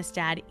makes me miss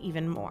Dad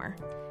even more.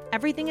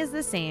 Everything is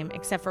the same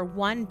except for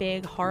one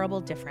big,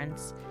 horrible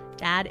difference.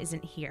 Dad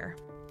isn't here.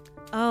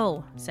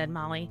 Oh, said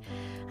Molly.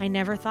 I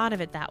never thought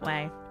of it that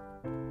way.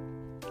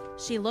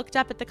 She looked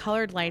up at the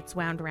colored lights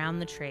wound around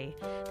the tree.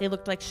 They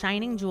looked like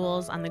shining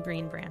jewels on the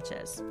green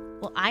branches.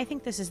 Well, I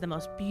think this is the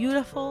most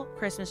beautiful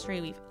Christmas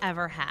tree we've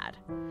ever had.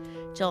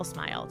 Jill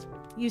smiled.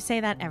 You say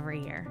that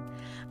every year.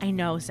 I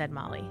know, said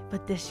Molly,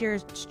 but this year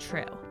it's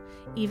true.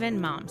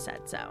 Even Mom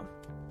said so.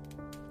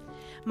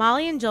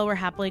 Molly and Jill were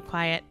happily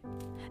quiet.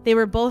 They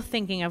were both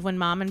thinking of when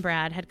Mom and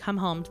Brad had come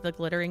home to the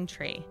glittering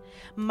tree.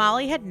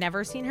 Molly had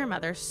never seen her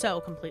mother so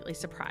completely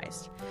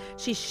surprised.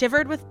 She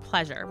shivered with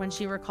pleasure when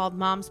she recalled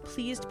Mom's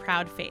pleased,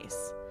 proud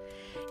face.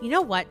 You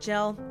know what,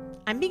 Jill?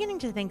 I'm beginning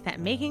to think that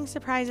making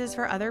surprises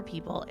for other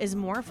people is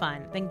more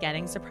fun than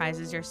getting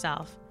surprises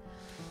yourself.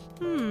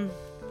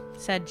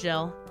 Said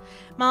Jill.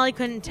 Molly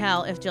couldn't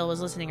tell if Jill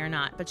was listening or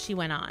not, but she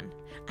went on.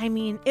 I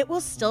mean, it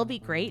will still be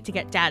great to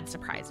get Dad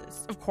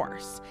surprises, of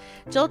course.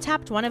 Jill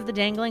tapped one of the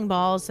dangling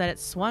balls so that it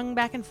swung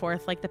back and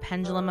forth like the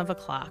pendulum of a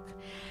clock.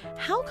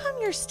 How come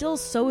you're still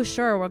so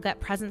sure we'll get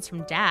presents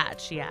from Dad?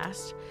 She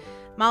asked.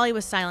 Molly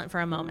was silent for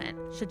a moment.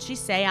 Should she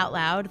say out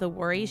loud the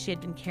worry she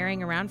had been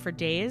carrying around for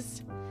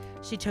days?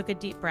 She took a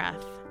deep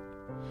breath.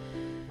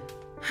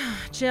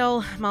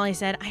 Jill, Molly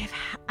said,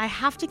 I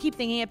have to keep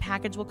thinking a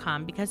package will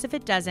come because if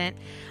it doesn't,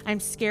 I'm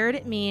scared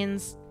it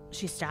means...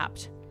 She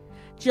stopped.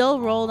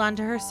 Jill rolled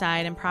onto her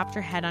side and propped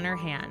her head on her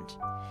hand.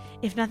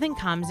 If nothing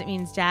comes, it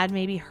means Dad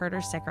may be hurt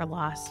or sick or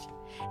lost.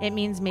 It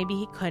means maybe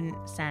he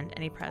couldn't send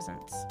any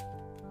presents.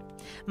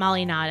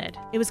 Molly nodded.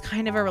 It was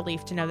kind of a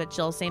relief to know that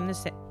Jill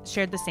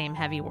shared the same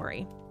heavy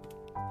worry.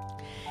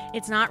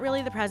 It's not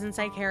really the presents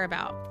I care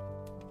about.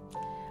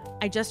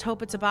 I just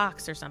hope it's a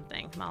box or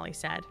something, Molly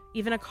said.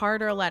 Even a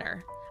card or a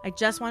letter. I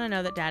just want to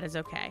know that Dad is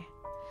okay.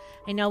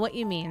 I know what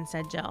you mean,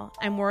 said Jill.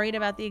 I'm worried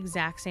about the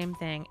exact same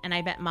thing, and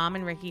I bet Mom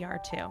and Ricky are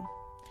too.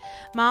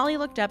 Molly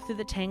looked up through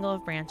the tangle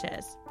of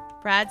branches.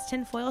 Brad's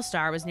tinfoil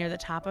star was near the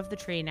top of the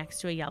tree next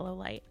to a yellow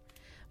light.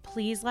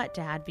 Please let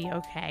Dad be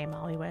okay,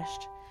 Molly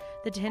wished.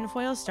 The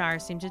tinfoil star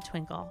seemed to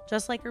twinkle,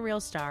 just like a real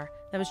star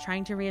that was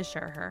trying to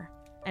reassure her,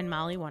 and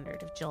Molly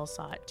wondered if Jill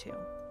saw it too.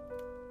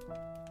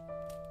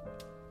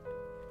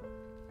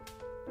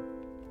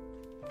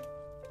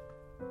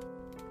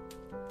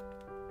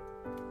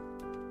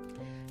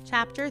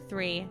 Chapter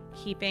 3,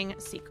 Keeping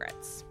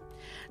Secrets.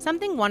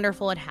 Something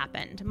wonderful had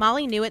happened.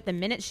 Molly knew it the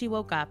minute she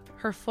woke up.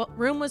 Her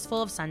room was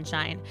full of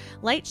sunshine.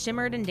 Light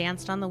shimmered and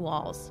danced on the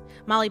walls.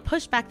 Molly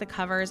pushed back the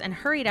covers and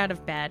hurried out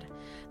of bed.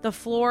 The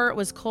floor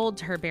was cold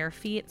to her bare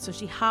feet, so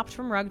she hopped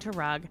from rug to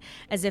rug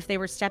as if they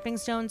were stepping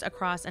stones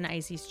across an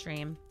icy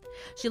stream.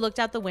 She looked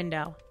out the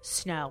window.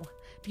 Snow.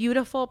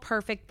 Beautiful,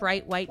 perfect,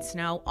 bright white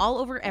snow all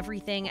over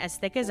everything, as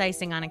thick as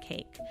icing on a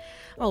cake.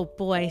 Oh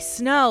boy,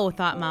 snow,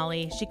 thought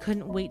Molly. She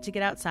couldn't wait to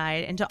get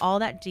outside into all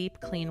that deep,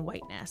 clean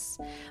whiteness.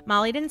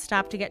 Molly didn't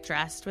stop to get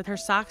dressed. With her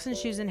socks and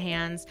shoes in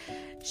hands,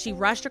 she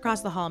rushed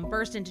across the hall and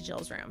burst into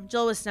Jill's room.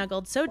 Jill was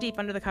snuggled so deep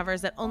under the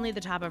covers that only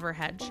the top of her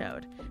head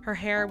showed. Her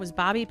hair was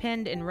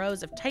bobby-pinned in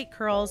rows of tight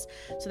curls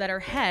so that her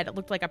head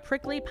looked like a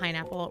prickly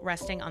pineapple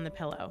resting on the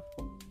pillow.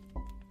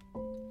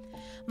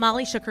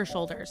 Molly shook her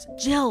shoulders.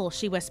 Jill,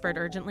 she whispered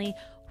urgently,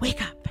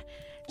 wake up.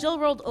 Jill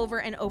rolled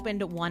over and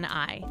opened one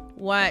eye.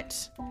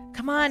 What?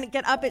 Come on,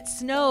 get up, it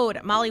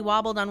snowed. Molly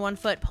wobbled on one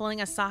foot,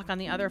 pulling a sock on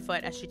the other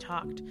foot as she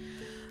talked.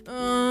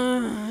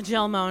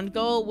 Jill moaned,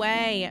 go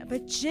away.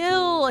 But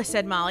Jill,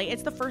 said Molly,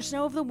 it's the first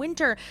snow of the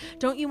winter.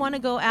 Don't you want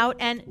to go out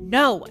and...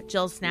 No,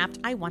 Jill snapped.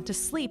 I want to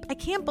sleep. I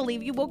can't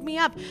believe you woke me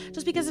up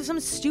just because of some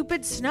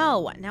stupid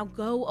snow. Now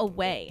go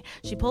away.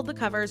 She pulled the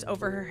covers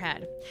over her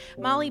head.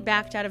 Molly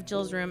backed out of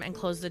Jill's room and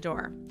closed the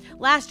door.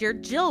 Last year,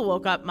 Jill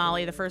woke up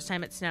Molly the first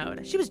time it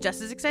snowed. She was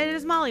just as excited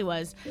as Molly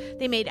was.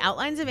 They made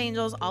outlines of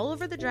angels all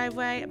over the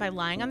driveway by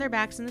lying on their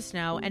backs in the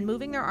snow and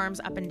moving their arms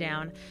up and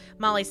down.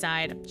 Molly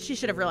sighed. She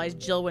should have realized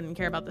Jill wouldn't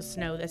care about the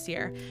snow this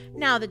year.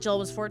 Now that Jill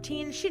was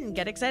 14, she didn't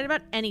get excited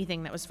about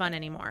anything that was fun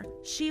anymore.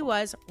 She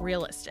was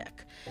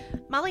realistic.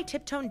 Molly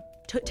tiptoed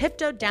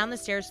tiptoed down the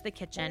stairs to the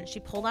kitchen. She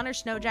pulled on her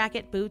snow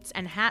jacket, boots,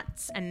 and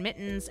hats and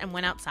mittens and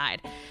went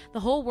outside. The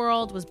whole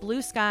world was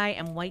blue sky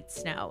and white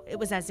snow. It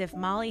was as if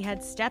Molly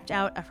had stepped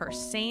out of her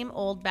same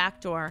old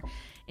back door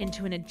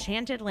into an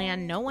enchanted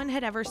land no one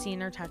had ever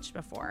seen or touched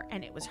before,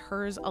 and it was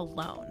hers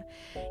alone.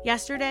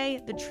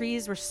 Yesterday, the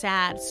trees were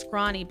sad,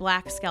 scrawny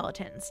black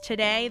skeletons.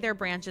 Today, their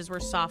branches were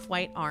soft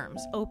white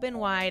arms, open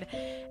wide,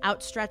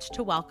 outstretched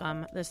to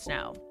welcome the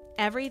snow.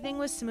 Everything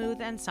was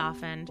smooth and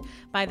softened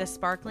by the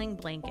sparkling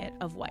blanket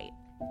of white.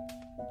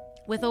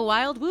 With a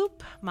wild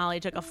whoop, Molly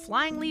took a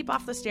flying leap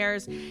off the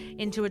stairs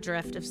into a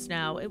drift of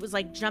snow. It was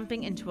like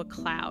jumping into a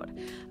cloud.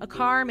 A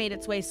car made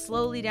its way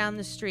slowly down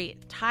the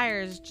street,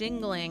 tires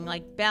jingling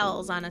like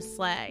bells on a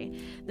sleigh.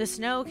 The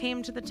snow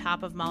came to the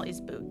top of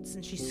Molly's boots,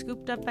 and she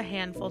scooped up a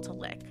handful to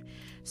lick.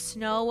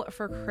 Snow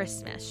for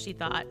Christmas, she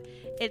thought.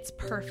 It's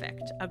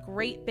perfect. A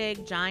great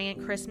big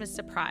giant Christmas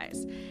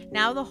surprise.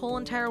 Now the whole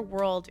entire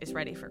world is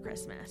ready for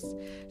Christmas.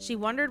 She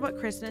wondered what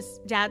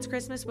Dad's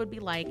Christmas would be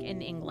like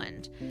in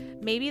England.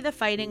 Maybe the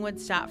fighting would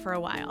stop for a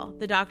while.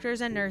 The doctors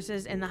and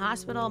nurses in the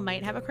hospital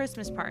might have a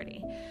Christmas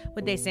party.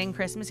 Would they sing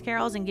Christmas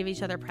carols and give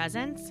each other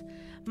presents?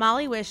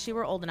 Molly wished she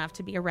were old enough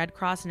to be a Red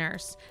Cross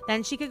nurse.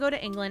 Then she could go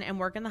to England and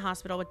work in the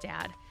hospital with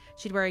Dad.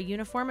 She'd wear a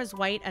uniform as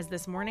white as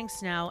this morning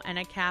snow and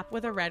a cap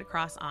with a red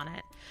cross on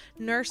it.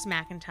 Nurse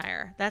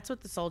McIntyre, that's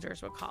what the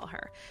soldiers would call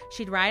her.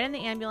 She'd ride in the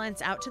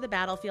ambulance out to the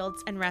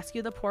battlefields and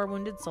rescue the poor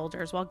wounded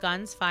soldiers while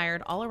guns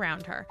fired all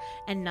around her,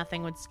 and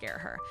nothing would scare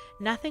her.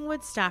 Nothing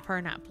would stop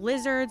her, not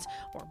blizzards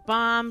or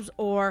bombs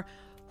or...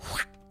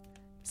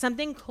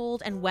 Something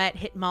cold and wet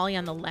hit Molly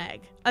on the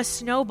leg. A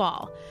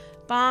snowball.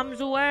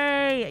 "Bombs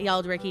away!"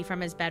 yelled Ricky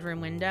from his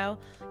bedroom window.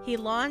 He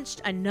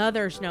launched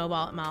another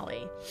snowball at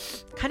Molly.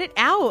 "Cut it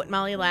out,"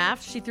 Molly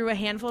laughed. She threw a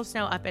handful of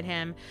snow up at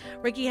him.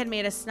 Ricky had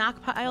made a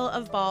stockpile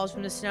of balls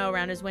from the snow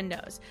around his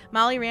windows.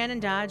 Molly ran and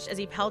dodged as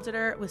he pelted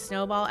her with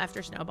snowball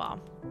after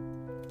snowball.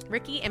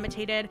 Ricky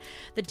imitated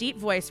the deep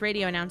voice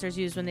radio announcers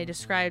used when they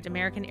described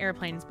American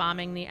airplanes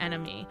bombing the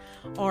enemy.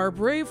 "Our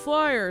brave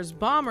flyers,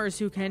 bombers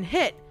who can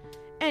hit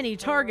any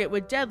target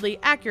with deadly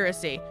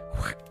accuracy.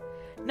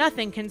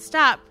 Nothing can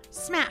stop,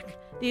 smack,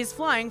 these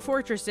flying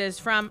fortresses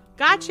from,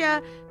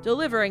 gotcha,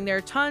 delivering their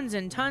tons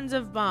and tons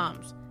of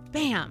bombs."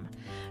 Bam!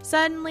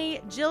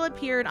 Suddenly, Jill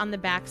appeared on the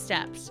back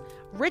steps.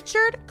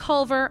 "Richard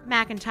Culver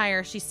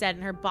McIntyre," she said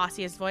in her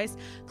bossiest voice.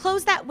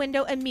 "Close that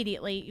window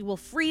immediately. You will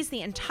freeze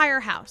the entire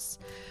house."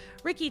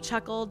 Ricky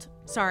chucked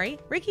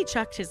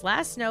his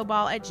last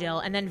snowball at Jill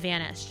and then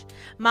vanished.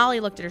 Molly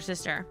looked at her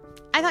sister.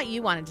 "I thought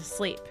you wanted to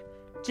sleep."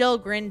 Jill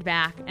grinned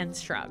back and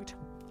shrugged.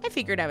 "I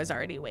figured I was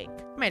already awake.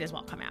 Might as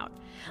well come out."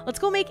 "Let's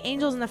go make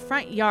angels in the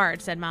front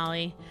yard," said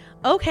Molly.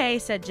 "Okay,"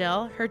 said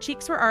Jill. Her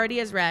cheeks were already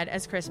as red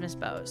as Christmas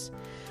bows.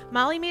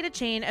 Molly made a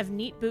chain of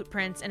neat boot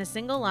prints in a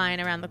single line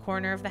around the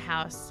corner of the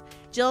house.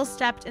 Jill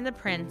stepped in the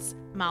prints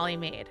Molly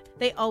made.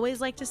 They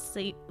always liked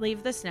to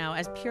leave the snow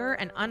as pure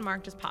and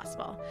unmarked as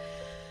possible.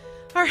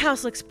 "Our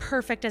house looks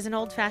perfect as an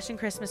old-fashioned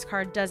Christmas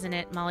card, doesn't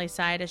it?" Molly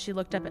sighed as she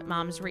looked up at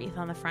Mom's wreath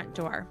on the front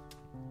door.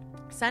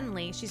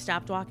 Suddenly, she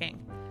stopped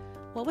walking.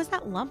 What was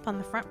that lump on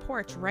the front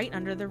porch right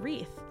under the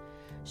wreath?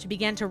 She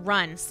began to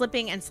run,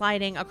 slipping and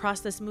sliding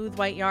across the smooth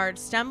white yard,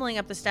 stumbling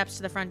up the steps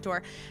to the front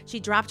door. She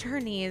dropped to her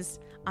knees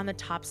on the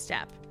top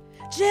step.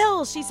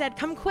 "Jill," she said,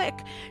 "come quick."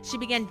 She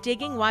began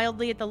digging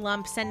wildly at the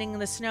lump, sending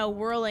the snow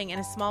whirling in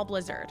a small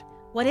blizzard.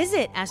 "What is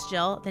it?" asked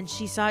Jill. Then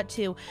she saw it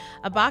too,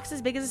 a box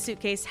as big as a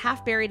suitcase,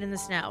 half buried in the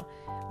snow.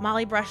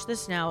 Molly brushed the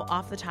snow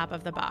off the top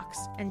of the box,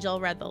 and Jill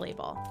read the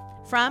label.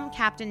 From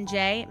Captain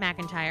J.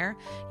 McIntyre,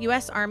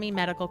 U.S. Army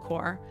Medical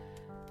Corps,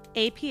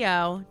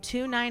 APO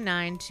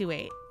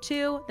 29928,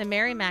 to the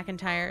Mary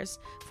McIntyres,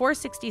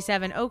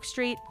 467 Oak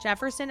Street,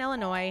 Jefferson,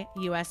 Illinois,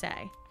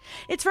 USA.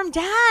 "It's from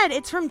Dad!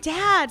 It's from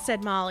Dad!"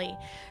 said Molly.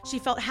 She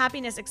felt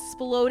happiness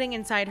exploding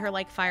inside her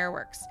like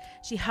fireworks.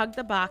 She hugged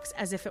the box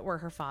as if it were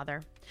her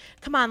father.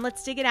 "Come on,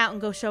 let's dig it out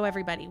and go show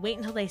everybody. Wait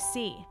until they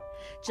see."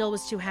 Jill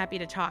was too happy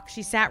to talk.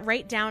 She sat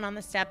right down on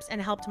the steps and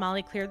helped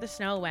Molly clear the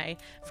snow away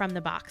from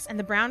the box, and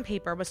the brown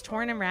paper was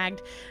torn and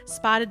ragged,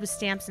 spotted with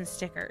stamps and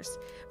stickers.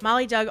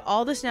 Molly dug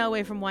all the snow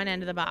away from one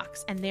end of the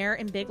box, and there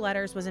in big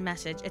letters was a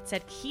message. It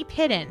said, "Keep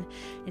hidden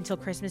until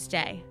Christmas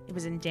Day." It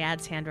was in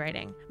Dad's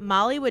handwriting.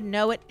 Molly would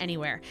know it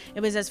anywhere.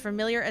 It was as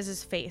familiar as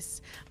his face.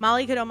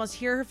 Molly could almost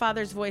hear her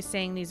father's voice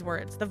saying these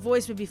words. The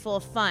voice would be full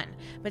of fun,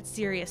 but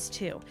serious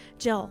too.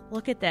 "Jill,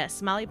 look at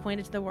this." Molly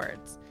pointed to the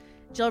words.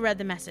 Jill read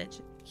the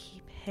message.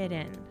 "Keep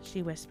hidden,"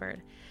 she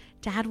whispered.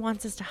 "Dad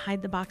wants us to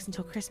hide the box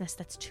until Christmas.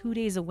 That's 2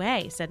 days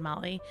away," said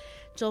Molly.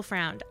 Jill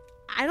frowned.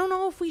 "I don't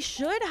know if we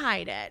should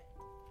hide it."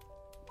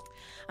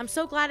 "I'm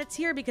so glad it's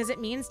here because it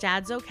means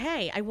Dad's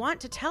okay. I want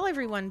to tell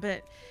everyone,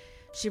 but..."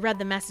 She read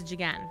the message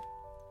again.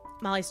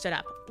 Molly stood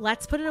up.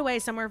 "Let's put it away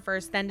somewhere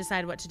first, then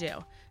decide what to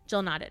do."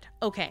 Jill nodded.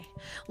 "Okay."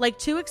 Like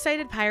two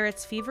excited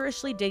pirates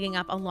feverishly digging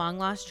up a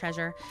long-lost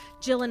treasure,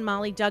 Jill and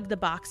Molly dug the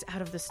box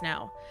out of the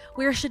snow.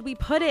 "Where should we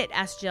put it?"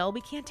 asked Jill.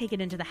 "We can't take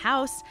it into the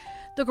house."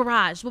 "The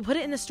garage. We'll put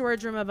it in the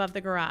storage room above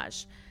the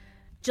garage."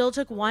 Jill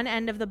took one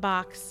end of the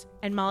box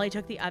and Molly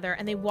took the other,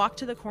 and they walked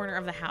to the corner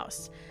of the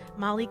house.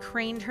 Molly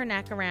craned her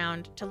neck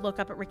around to look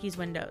up at Ricky's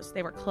windows.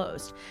 They were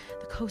closed.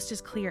 "The coast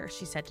is clear,"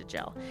 she said to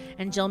Jill.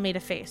 And Jill made a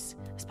face.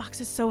 "This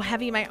box is so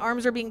heavy, my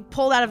arms are being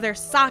pulled out of their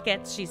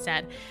sockets," she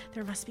said.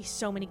 "There must be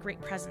so many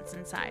great presents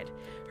inside."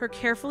 Her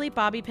carefully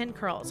bobby-pinned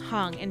curls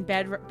hung in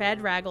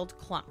bed-raggled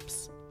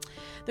clumps.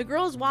 The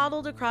girls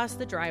waddled across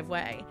the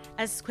driveway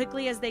as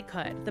quickly as they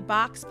could. The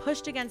box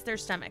pushed against their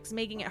stomachs,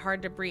 making it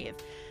hard to breathe.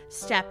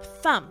 Step,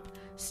 thump,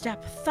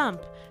 step,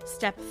 thump,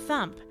 step,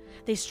 thump.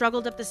 They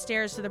struggled up the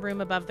stairs to the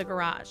room above the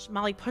garage.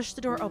 Molly pushed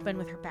the door open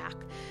with her back.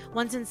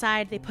 Once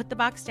inside, they put the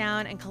box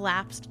down and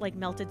collapsed like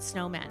melted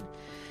snowmen.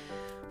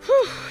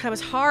 "Whew, that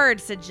was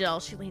hard," said Jill.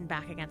 She leaned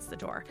back against the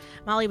door.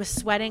 Molly was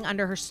sweating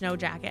under her snow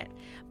jacket.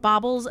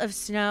 Baubles of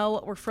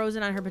snow were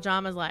frozen on her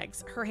pajamas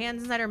legs. Her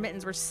hands inside her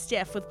mittens were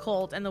stiff with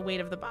cold and the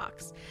weight of the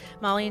box.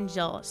 Molly and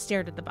Jill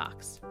stared at the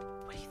box.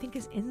 "What do you think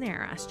is in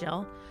there?" asked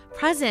Jill.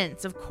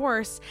 "Presents, of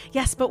course."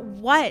 "Yes, but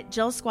what?"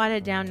 Jill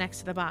squatted down next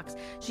to the box.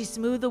 She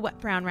smoothed the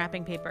wet brown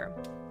wrapping paper.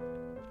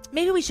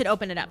 "Maybe we should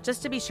open it up,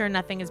 just to be sure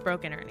nothing is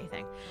broken or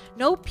anything."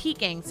 "No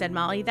peeking," said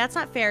Molly. "That's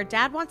not fair.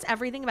 Dad wants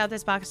everything about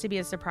this box to be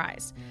a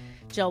surprise."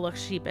 Jill looked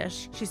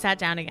sheepish. She sat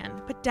down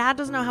again. "But Dad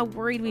doesn't know how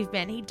worried we've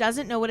been. He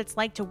doesn't know what it's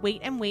like to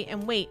wait and wait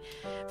and wait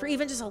for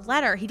even just a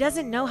letter. He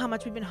doesn't know how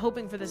much we've been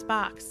hoping for this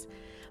box."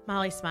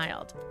 Molly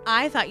smiled.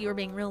 "I thought you were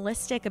being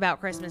realistic about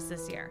Christmas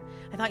this year.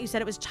 I thought you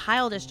said it was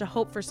childish to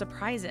hope for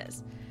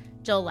surprises."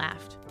 Jill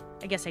laughed.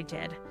 "I guess I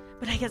did.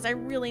 But I guess I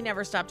really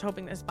never stopped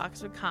hoping this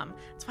box would come.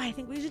 That's why I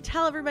think we should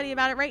tell everybody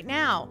about it right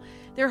now.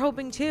 They're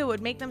hoping too. It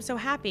would make them so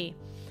happy."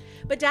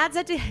 "But Dad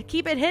said to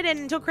keep it hidden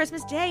until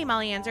Christmas Day,"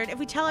 Molly answered. "If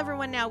we tell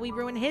everyone now, we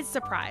ruin his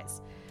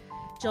surprise."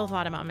 Jill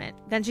thought a moment.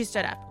 Then she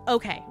stood up.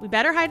 "Okay, we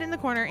better hide in the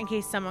corner in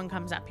case someone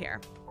comes up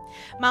here."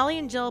 Molly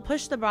and Jill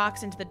pushed the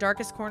box into the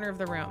darkest corner of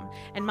the room,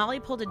 and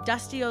Molly pulled a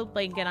dusty old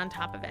blanket on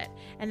top of it,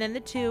 and then the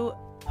two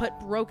put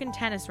broken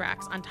tennis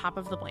racks on top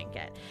of the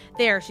blanket.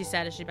 "There," she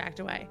said as she backed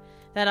away.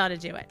 "That ought to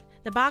do it."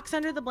 The box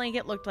under the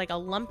blanket looked like a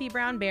lumpy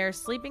brown bear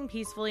sleeping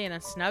peacefully in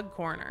a snug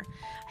corner.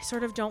 "I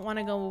sort of don't want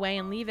to go away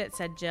and leave it,"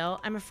 said Jill.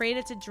 "I'm afraid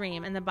it's a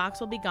dream, and the box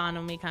will be gone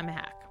when we come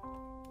back."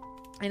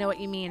 "I know what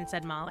you mean,"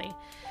 said Molly.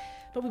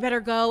 "But we better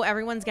go.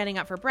 Everyone's getting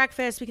up for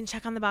breakfast. We can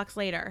check on the box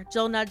later."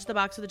 Jill nudged the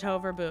box with the toe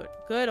of her boot.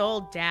 "Good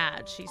old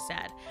Dad," she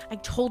said. "I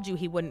told you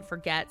he wouldn't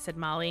forget," said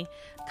Molly.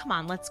 "Come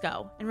on, let's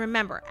go. And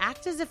remember,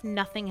 act as if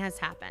nothing has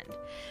happened."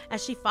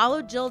 As she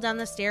followed Jill down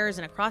the stairs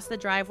and across the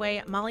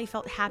driveway, Molly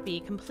felt happy,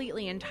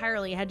 completely,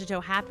 entirely head to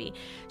toe happy.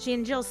 She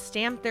and Jill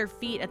stamped their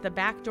feet at the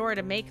back door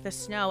to make the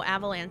snow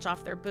avalanche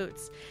off their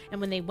boots. And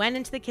when they went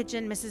into the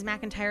kitchen, Mrs.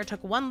 McIntyre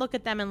took one look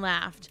at them and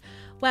laughed.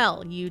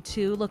 "Well, you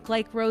two look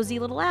like rosy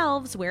little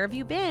elves. Where have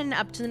you been?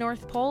 Up to the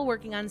North Pole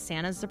working on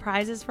Santa's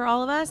surprises for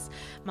all of us?"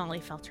 Molly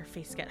felt her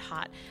face get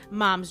hot.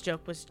 Mom's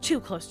joke was too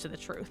close to the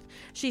truth.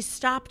 She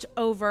stooped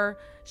over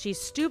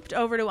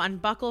to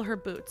unbuckle her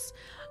boots.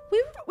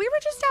 We were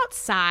just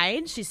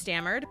outside," she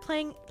stammered.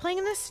 Playing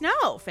in the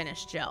snow,"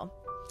 finished Jill.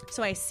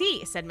 "So I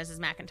see," said Mrs.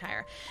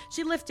 McIntyre.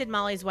 She lifted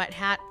Molly's wet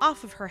hat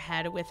off of her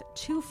head with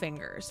 2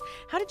 fingers.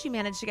 "How did you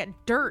manage to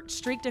get dirt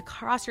streaked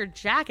across your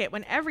jacket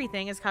when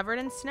everything is covered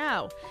in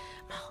snow?"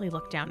 Molly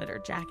looked down at her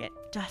jacket.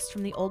 Dust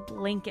from the old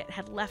blanket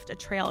had left a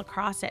trail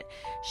across it.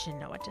 She didn't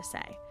know what to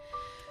say.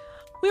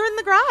 "We were in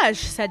the garage,"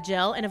 said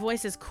Jill, in a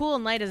voice as cool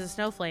and light as a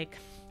snowflake.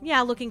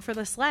 "Yeah, looking for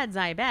the sleds,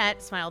 I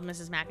bet," smiled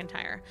Mrs.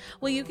 McIntyre.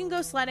 "Well, you can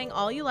go sledding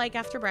all you like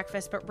after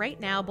breakfast, but right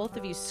now, both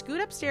of you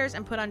scoot upstairs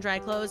and put on dry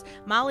clothes.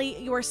 Molly,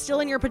 you are still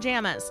in your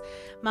pajamas."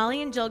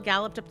 Molly and Jill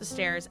galloped up the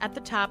stairs. At the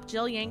top,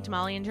 Jill yanked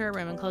Molly into her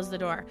room and closed the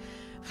door.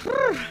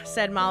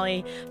 Said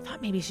Molly.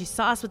 "Thought maybe she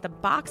saw us with the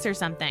box or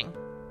something."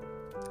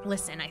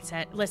 Listen,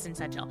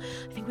 said Jill.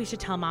 "I think we should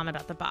tell Mom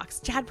about the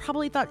box. Dad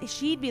probably thought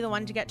she'd be the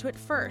one to get to it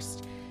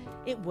first."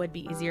 "It would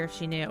be easier if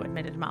she knew,"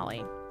 admitted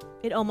Molly.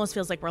 "It almost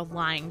feels like we're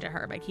lying to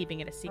her by keeping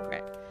it a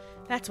secret."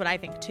 "That's what I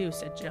think too,"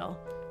 said Jill.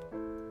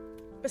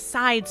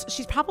 "Besides,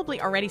 she's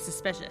probably already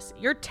suspicious.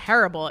 You're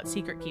terrible at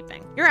secret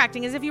keeping. You're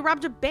acting as if you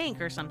robbed a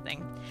bank or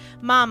something.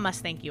 Mom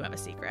must think you have a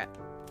secret."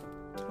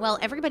 "Well,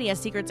 everybody has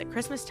secrets at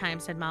Christmas time,"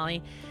 said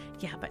Molly.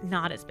 "Yeah, but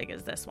not as big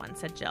as this one,"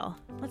 said Jill.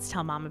 "Let's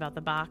tell Mom about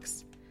the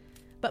box."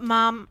 But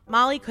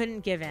Molly couldn't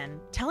give in.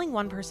 Telling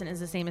one person is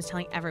the same as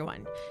telling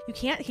everyone. You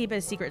can't keep it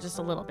a secret just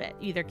a little bit.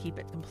 You either keep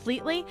it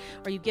completely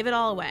or you give it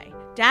all away.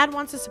 Dad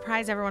wants to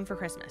surprise everyone for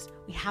Christmas.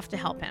 We have to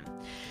help him.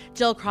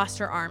 Jill crossed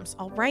her arms.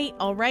 All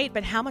right,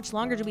 but how much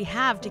longer do we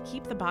have to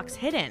keep the box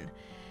hidden?"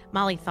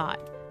 Molly thought.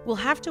 "We'll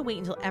have to wait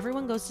until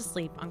everyone goes to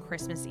sleep on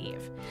Christmas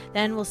Eve.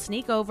 Then we'll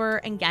sneak over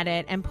and get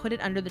it and put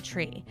it under the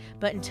tree.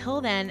 But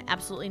until then,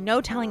 absolutely no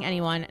telling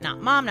anyone,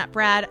 not Mom, not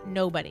Brad,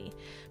 nobody.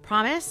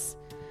 Promise?"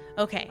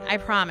 "Okay, I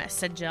promise,"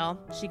 said Jill.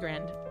 She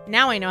grinned.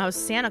 "Now I know how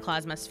Santa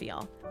Claus must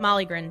feel."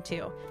 Molly grinned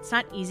too. "It's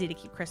not easy to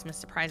keep Christmas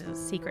surprises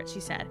a secret," she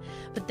said,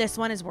 "but this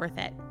one is worth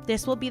it.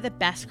 This will be the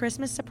best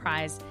Christmas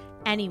surprise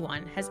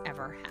anyone has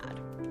ever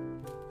had."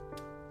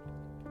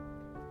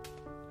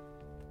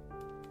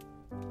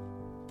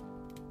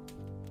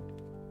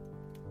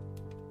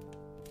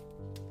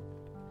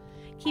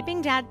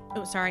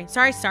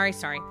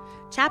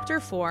 Chapter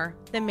 4,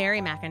 The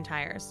Mary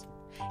McIntyres.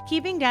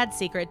 Keeping Dad's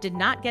secret did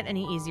not get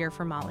any easier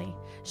for Molly.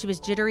 She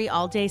was jittery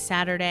all day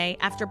Saturday.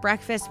 After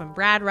breakfast, when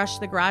Brad rushed to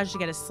the garage to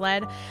get his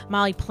sled,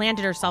 Molly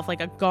planted herself like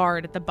a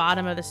guard at the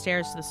bottom of the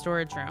stairs to the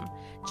storage room.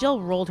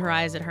 Jill rolled her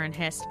eyes at her and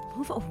hissed,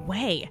 "Move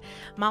away."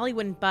 Molly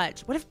wouldn't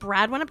budge. What if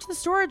Brad went up to the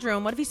storage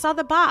room? What if he saw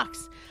the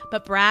box?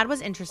 But Brad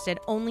was interested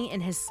only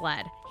in his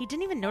sled. He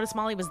didn't even notice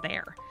Molly was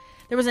there.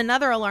 There was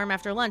another alarm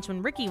after lunch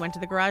when Ricky went to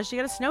the garage to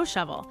get a snow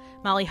shovel.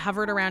 Molly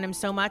hovered around him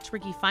so much,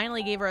 Ricky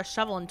finally gave her a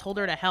shovel and told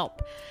her to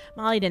help.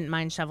 Molly didn't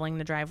mind shoveling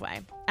the driveway.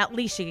 At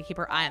least she could keep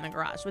her eye on the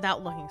garage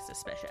without looking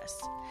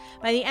suspicious.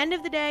 By the end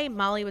of the day,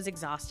 Molly was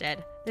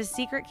exhausted. The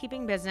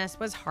secret-keeping business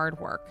was hard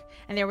work,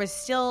 and there was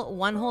still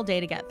one whole day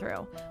to get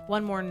through.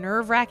 One more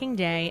nerve-wracking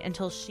day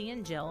until she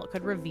and Jill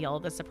could reveal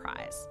the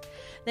surprise.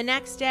 The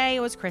next day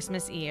was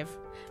Christmas Eve.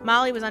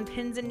 Molly was on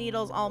pins and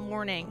needles all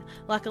morning.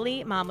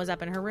 Luckily, Mom was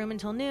up in her room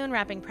until noon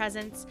wrapping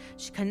presents.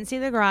 She couldn't see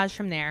the garage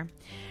from there.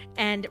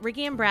 And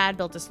Ricky and Brad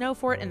built a snow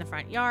fort in the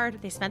front yard.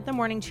 They spent the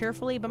morning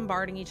cheerfully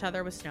bombarding each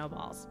other with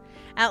snowballs.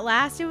 At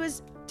last, it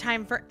was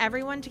time for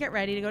everyone to get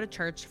ready to go to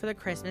church for the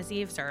Christmas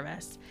Eve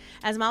service.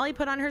 As Molly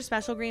put on her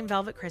special green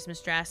velvet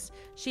Christmas dress,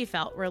 she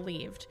felt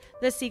relieved.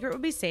 The secret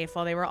would be safe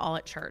while they were all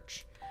at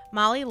church.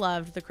 Molly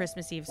loved the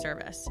Christmas Eve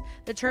service.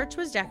 The church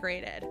was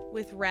decorated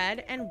with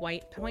red and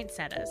white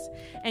poinsettias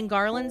and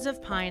garlands of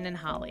pine and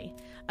holly.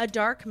 A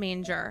dark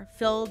manger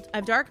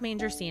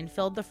scene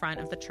filled the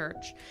front of the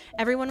church.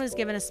 Everyone was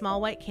given a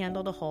small white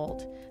candle to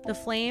hold. The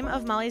flame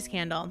of Molly's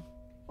candle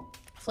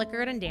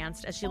flickered and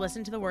danced as she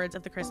listened to the words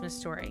of the Christmas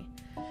story.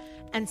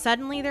 And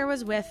suddenly there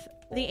was with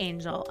the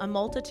angel a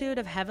multitude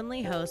of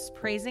heavenly hosts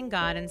praising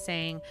God and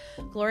saying,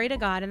 "Glory to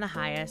God in the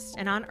highest,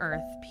 and on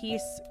earth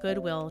peace,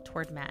 goodwill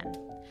toward men."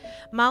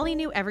 Molly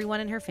knew everyone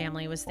in her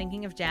family was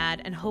thinking of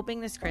Dad and hoping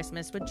this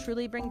Christmas would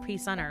truly bring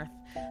peace on earth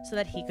so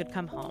that he could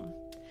come home.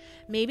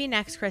 Maybe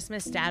next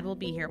Christmas Dad will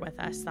be here with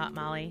us, thought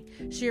Molly.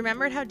 She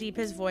remembered how deep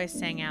his voice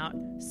sang out,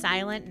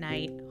 "Silent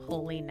night,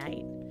 holy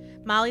night."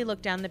 Molly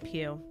looked down the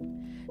pew.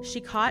 She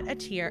saw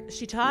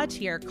a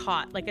tear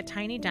caught like a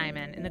tiny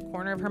diamond in the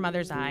corner of her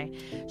mother's eye,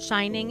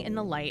 shining in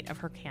the light of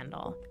her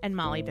candle, and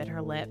Molly bit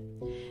her lip.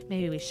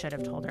 Maybe we should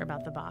have told her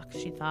about the box,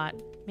 she thought.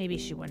 Maybe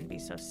she wouldn't be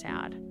so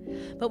sad.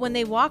 But when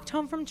they walked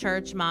home from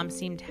church, Mom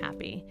seemed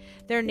happy.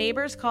 Their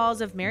neighbors'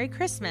 calls of Merry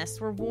Christmas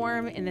were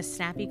warm in the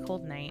snappy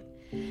cold night.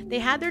 They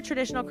had their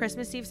traditional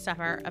Christmas Eve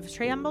supper of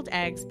scrambled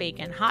eggs,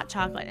 bacon, hot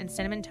chocolate, and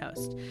cinnamon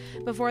toast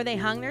before they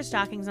hung their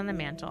stockings on the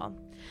mantle.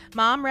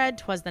 Mom read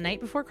 "'Twas the Night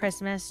Before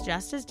Christmas"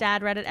 just as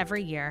Dad read it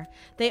every year.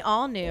 They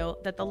all knew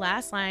that the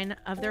last line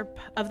of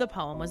the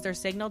poem was their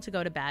signal to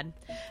go to bed.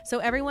 So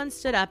everyone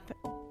stood up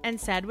and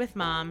said with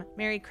Mom,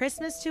 "Merry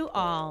Christmas to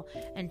all,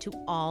 and to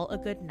all a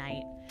good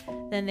night."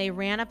 Then they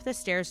ran up the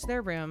stairs to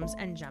their rooms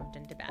and jumped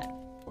into bed.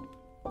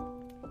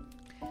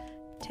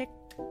 Tick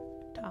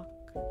tock,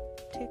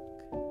 tick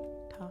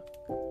tock,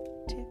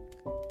 tick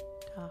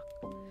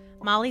tock.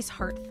 Molly's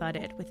heart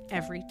thudded with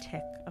every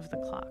tick of the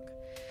clock.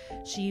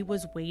 She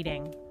was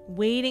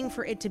waiting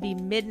for it to be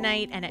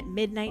midnight, and at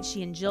midnight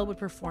she and Jill would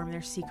perform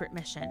their secret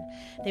mission.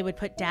 They would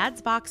put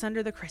Dad's box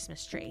under the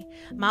Christmas tree.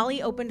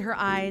 Molly opened her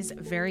eyes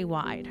very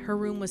wide. Her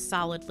room was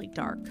solidly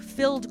dark,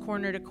 filled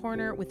corner to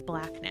corner with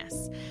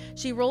blackness.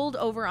 She rolled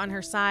over on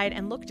her side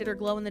and looked at her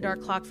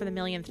glow-in-the-dark clock for the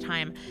millionth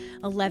time.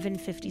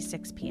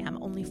 11:56 p.m.,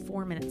 only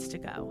 4 minutes to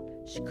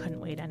go. She couldn't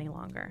wait any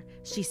longer.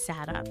 She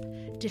sat up.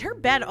 Did her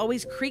bed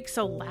always creak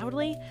so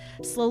loudly?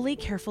 Slowly,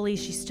 carefully,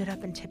 she stood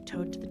up and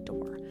tiptoed to the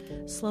door.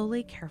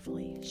 Slowly,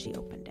 carefully, she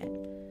opened it.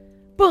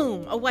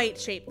 Boom! A white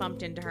shape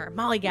bumped into her.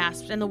 Molly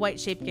gasped, and the white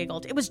shape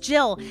giggled. It was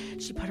Jill!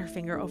 She put her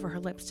finger over her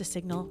lips to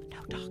signal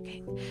no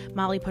talking.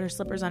 Molly put her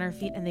slippers on her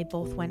feet, and they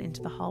both went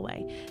into the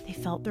hallway. They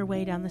felt their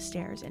way down the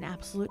stairs in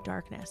absolute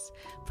darkness,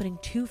 putting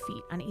 2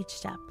 feet on each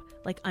step,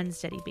 like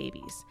unsteady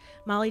babies.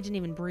 Molly didn't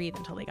even breathe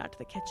until they got to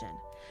the kitchen.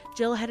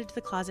 Jill headed to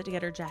the closet to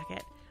get her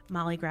jacket.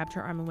 Molly grabbed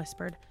her arm and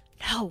whispered,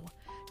 "No!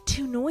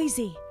 Too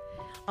noisy!"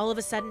 All of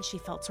a sudden, she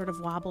felt sort of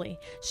wobbly.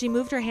 She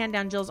moved her hand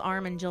down Jill's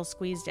arm and Jill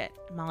squeezed it.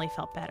 Molly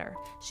felt better.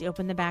 She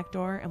opened the back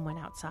door and went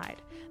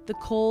outside. The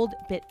cold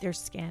bit their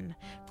skin.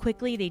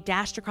 Quickly, they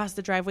dashed across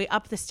the driveway,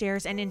 up the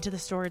stairs, and into the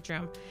storage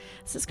room.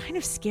 "This is kind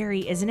of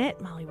scary, isn't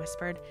it?" Molly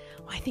whispered.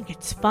 "Oh, I think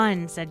it's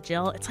fun," said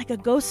Jill. "It's like a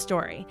ghost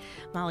story."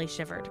 Molly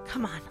shivered.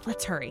 "Come on,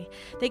 let's hurry."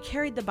 They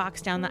carried the box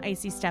down the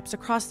icy steps,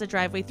 across the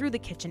driveway, through the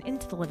kitchen,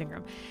 into the living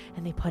room,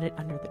 and they put it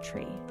under the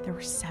tree. There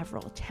were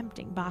several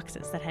tempting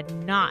boxes that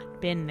had not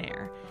been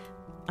there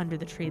under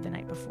the tree the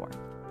night before.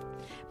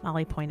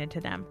 Molly pointed to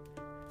them.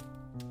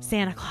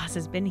 "Santa Claus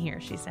has been here,"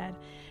 she said.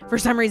 For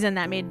some reason,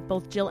 that made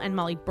both Jill and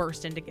Molly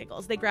burst into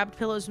giggles. They grabbed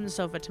pillows from the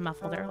sofa to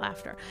muffle their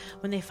laughter.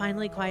 When they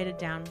finally quieted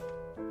down,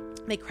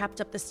 they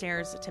crept up the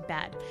stairs to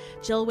bed.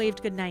 Jill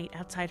waved goodnight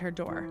outside her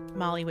door.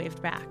 Molly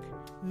waved back.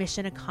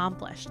 Mission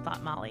accomplished,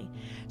 thought Molly.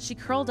 She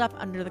curled up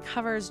under the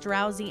covers,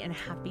 drowsy and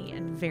happy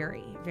and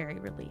very, very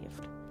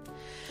relieved.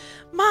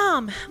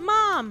 Mom,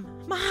 Mom,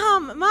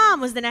 Mom,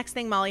 Mom was the next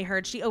thing Molly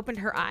heard. She opened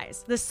her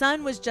eyes. The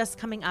sun was just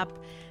coming up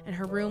and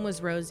her room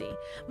was rosy.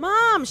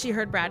 Mom, she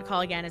heard Brad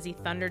call again as he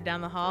thundered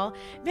down the hall.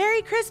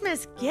 Merry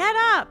Christmas, get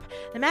up.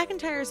 The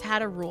McIntyres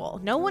had a rule.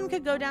 No one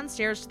could go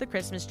downstairs to the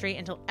Christmas tree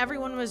until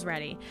everyone was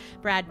ready.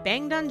 Brad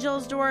banged on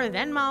Jill's door,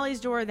 then Molly's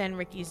door, then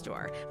Ricky's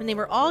door. When they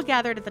were all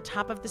gathered at the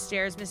top of the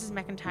stairs, Mrs.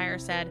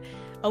 McIntyre said,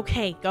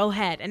 "Okay, go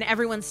ahead," and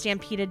everyone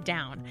stampeded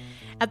down.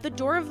 At the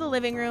door of the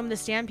living room, the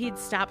stampede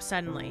stopped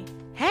suddenly.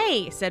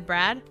 "Hey," said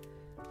Brad.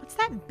 "What's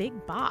that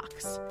big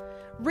box?"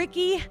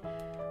 Ricky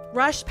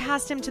rushed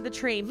past him to the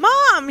tree.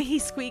 "Mom," he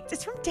squeaked,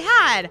 "it's from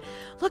Dad.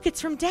 Look, it's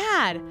from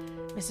Dad."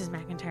 Mrs.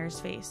 McIntyre's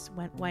face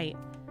went white.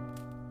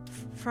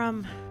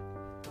 From,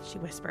 she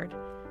whispered.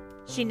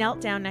 She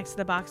knelt down next to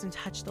the box and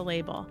touched the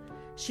label.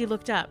 She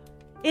looked up.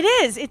 "It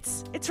is.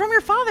 It's from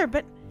your father,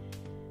 but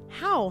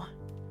how?"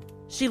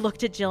 She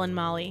looked at Jill and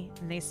Molly,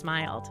 and they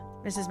smiled.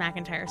 Mrs.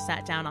 McIntyre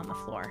sat down on the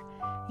floor.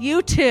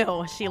 "You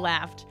too," she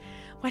laughed.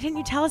 "Why didn't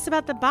you tell us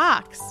about the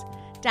box?"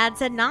 "Dad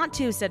said not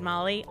to," said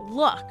Molly.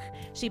 "Look."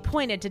 She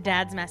pointed to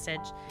Dad's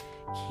message.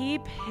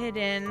 "Keep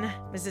hidden,"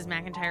 Mrs.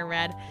 McIntyre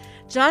read.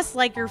 "Just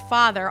like your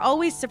father,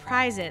 always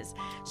surprises."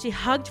 She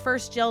hugged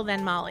first Jill,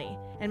 then Molly,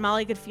 and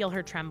Molly could feel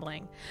her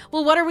trembling.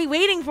 "Well, what are we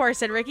waiting for?"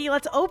 said Ricky.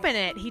 "Let's open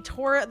it." He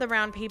tore the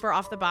brown paper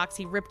off the box.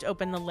 He ripped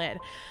open the lid.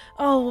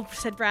 "Oh,"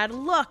 said Brad,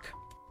 "look."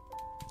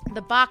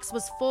 The box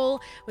was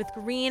full with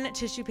green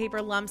tissue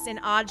paper lumps in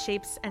odd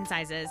shapes and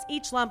sizes.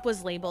 Each lump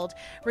was labeled.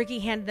 Ricky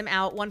handed them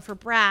out, one for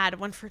Brad,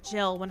 one for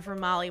Jill, one for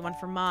Molly, one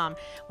for Mom,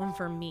 one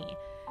for me.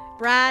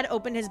 Brad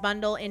opened his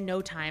bundle in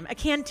no time. "A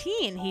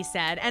canteen," he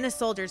said, "and a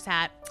soldier's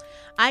hat.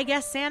 I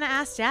guess Santa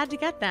asked Dad to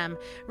get them."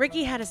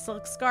 Ricky had a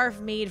silk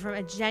scarf made from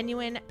a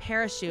genuine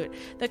parachute,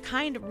 the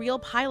kind real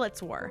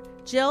pilots wore.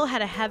 Jill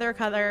had a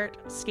heather-colored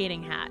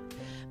skating hat.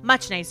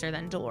 "Much nicer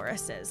than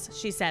Dolores's,"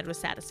 she said with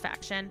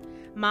satisfaction.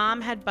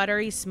 Mom had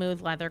buttery,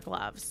 smooth leather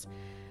gloves.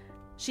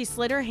 She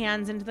slid her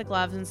hands into the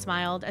gloves and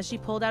smiled as she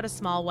pulled out a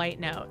small white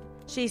note.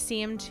 She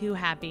seemed too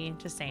happy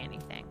to say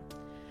anything.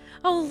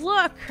 "Oh,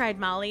 look," cried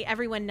Molly.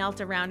 Everyone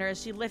knelt around her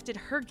as she lifted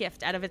her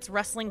gift out of its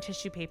rustling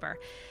tissue paper.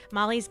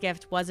 Molly's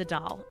gift was a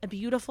doll, a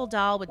beautiful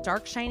doll with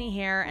dark, shiny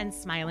hair and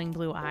smiling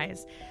blue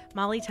eyes.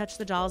 Molly touched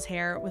the doll's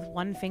hair with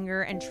one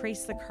finger and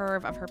traced the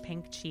curve of her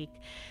pink cheek.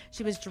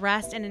 She was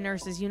dressed in a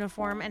nurse's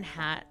uniform and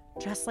hat,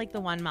 just like the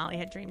one Molly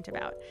had dreamed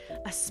about.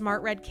 A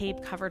smart red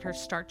cape covered her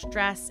starched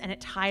dress, and it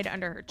tied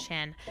under her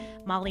chin.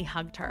 Molly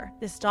hugged her.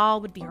 This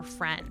doll would be her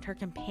friend, her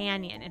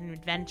companion in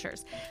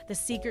adventures, the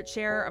secret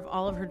sharer of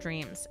all of her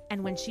dreams.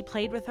 And when she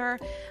played with her,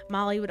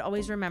 Molly would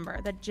always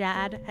remember that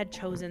Dad had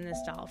chosen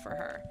this doll for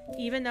her.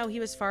 Even though he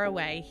was far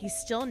away, he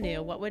still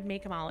knew what would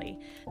make Molly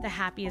the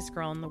happiest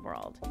girl in the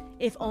world.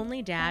 If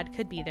only Dad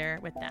could be there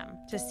with them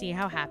to see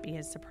how happy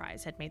his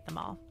surprise had made them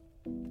all.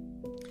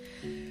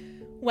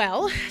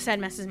 "Well," said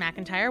Mrs.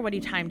 McIntyre, "what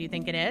time do you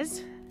think it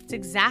is?" "It's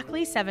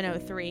exactly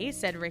 7:03,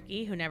 said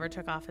Ricky, who never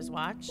took off his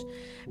watch.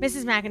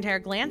 Mrs.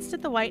 McIntyre glanced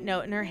at the white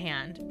note in her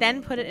hand,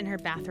 then put it in her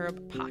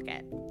bathrobe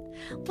pocket.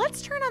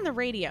 "Let's turn on the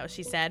radio,"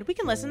 she said. "We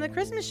can listen to the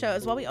Christmas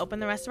shows while we open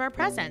the rest of our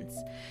presents."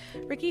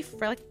 Ricky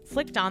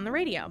flicked on the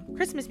radio.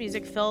 Christmas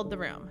music filled the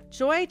room.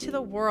 "Joy to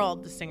the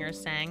world," the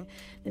singers sang.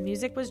 The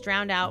music was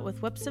drowned out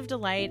with whoops of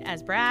delight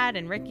as Brad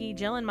and Ricky,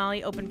 Jill, and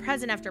Molly opened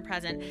present after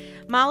present.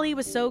 Molly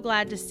was so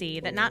glad to see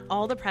that not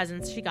all the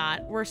presents she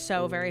got were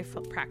so very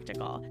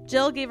practical.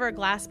 Jill gave her a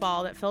glass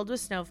ball that filled with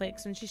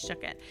snowflakes when she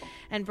shook it,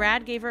 and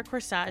Brad gave her a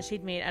corsage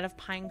he'd made out of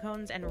pine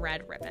cones and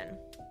red ribbon.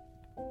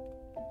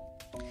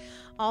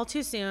 All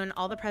too soon,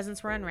 all the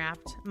presents were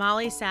unwrapped.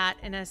 Molly sat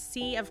in a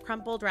sea of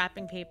crumpled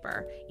wrapping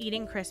paper,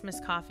 eating Christmas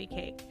coffee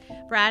cake.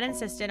 Brad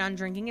insisted on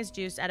drinking his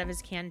juice out of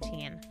his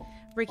canteen.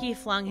 Ricky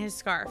flung his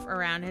scarf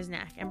around his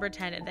neck and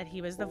pretended that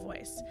he was the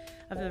voice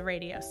of the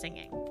radio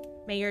singing.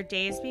 "May your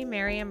days be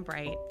merry and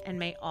bright, and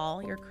may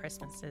all your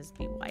Christmases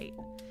be white."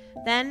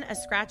 Then a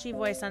scratchy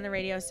voice on the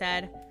radio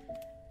said,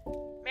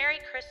 "Merry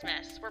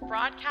Christmas. We're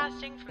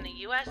broadcasting from the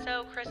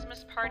USO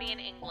Christmas party in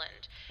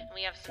England, and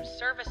we have some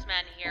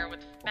servicemen here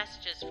with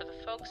messages for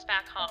the folks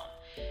back home.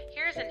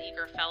 Here's an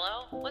eager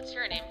fellow. What's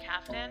your name,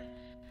 Captain?"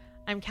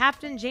 "I'm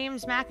Captain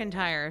James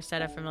McIntyre,"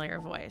 said a familiar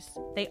voice.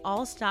 They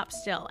all stopped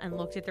still and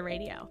looked at the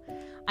radio.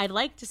 "I'd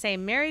like to say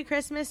Merry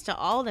Christmas to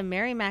all the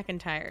Merry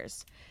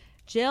McIntyres.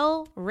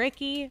 Jill,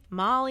 Ricky,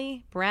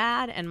 Molly,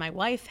 Brad, and my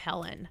wife,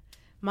 Helen."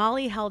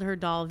 Molly held her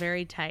doll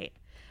very tight.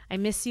 "I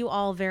miss you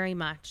all very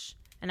much,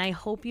 and I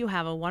hope you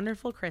have a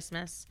wonderful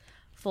Christmas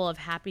full of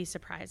happy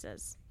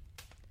surprises."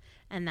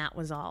 And that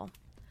was all.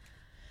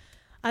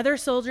 Other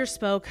soldiers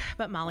spoke,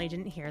 but Molly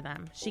didn't hear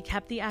them. She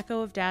kept the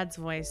echo of Dad's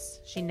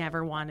voice. She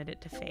never wanted it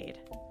to fade.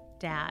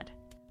 Dad.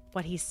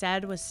 What he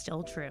said was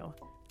still true.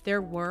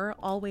 There were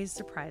always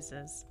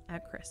surprises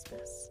at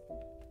Christmas.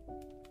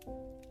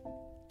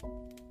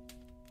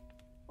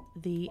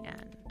 The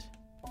end.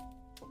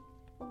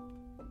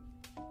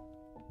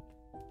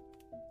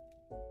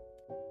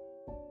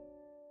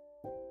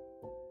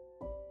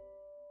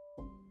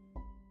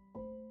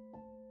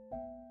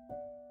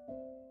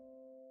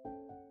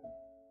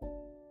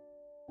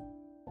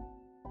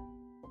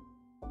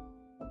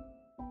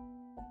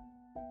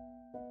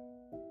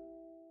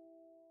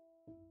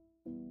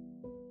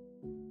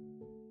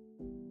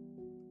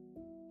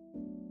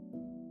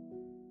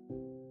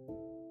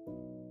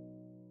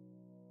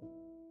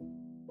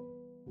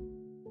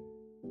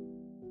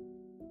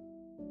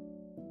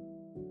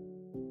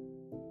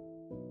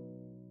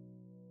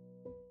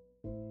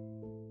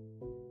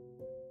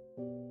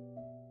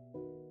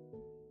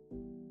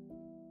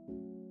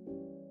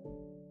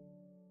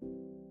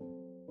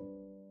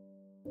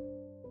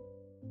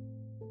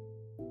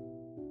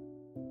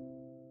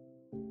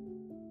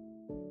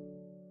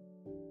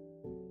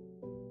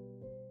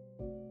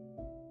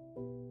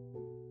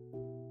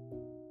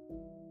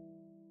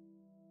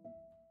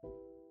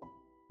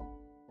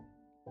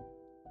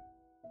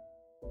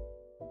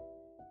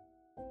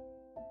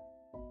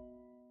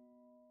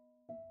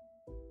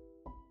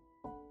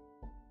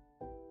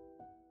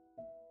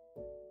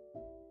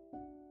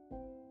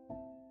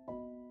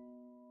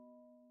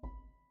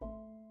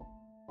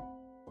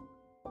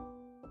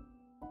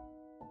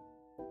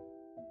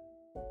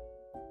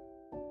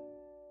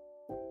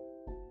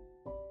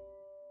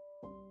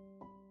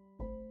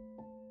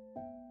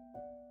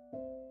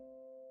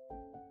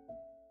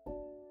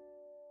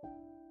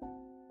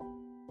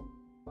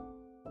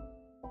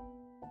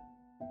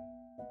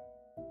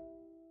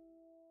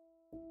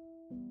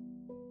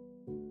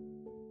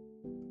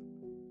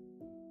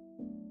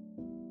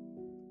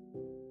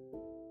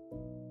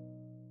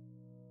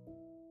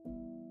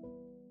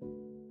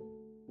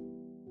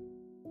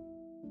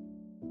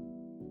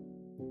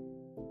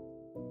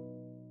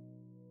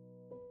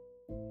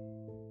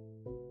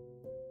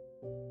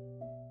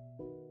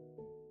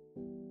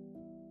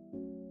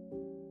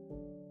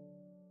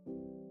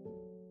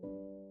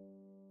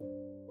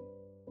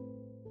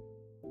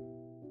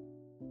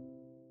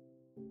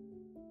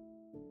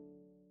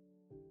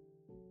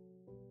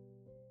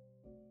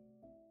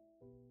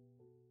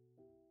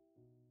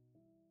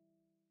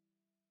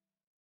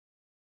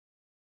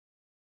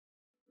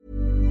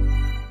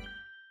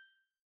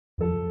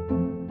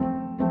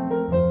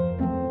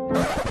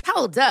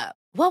 Hold up.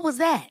 What was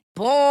that?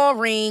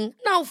 Boring.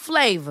 No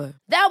flavor.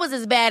 That was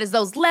as bad as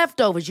those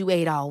leftovers you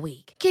ate all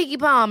week. Keke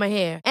Palmer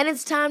here, and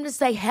it's time to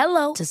say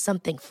hello to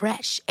something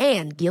fresh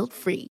and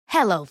guilt-free.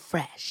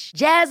 HelloFresh.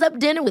 Jazz up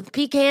dinner with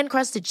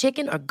pecan-crusted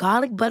chicken or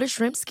garlic butter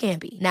shrimp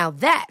scampi. Now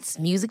that's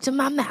music to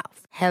my mouth.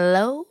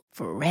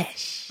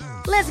 HelloFresh.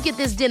 Let's get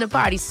this dinner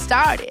party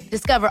started.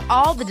 Discover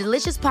all the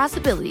delicious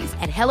possibilities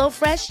at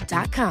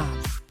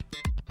HelloFresh.com.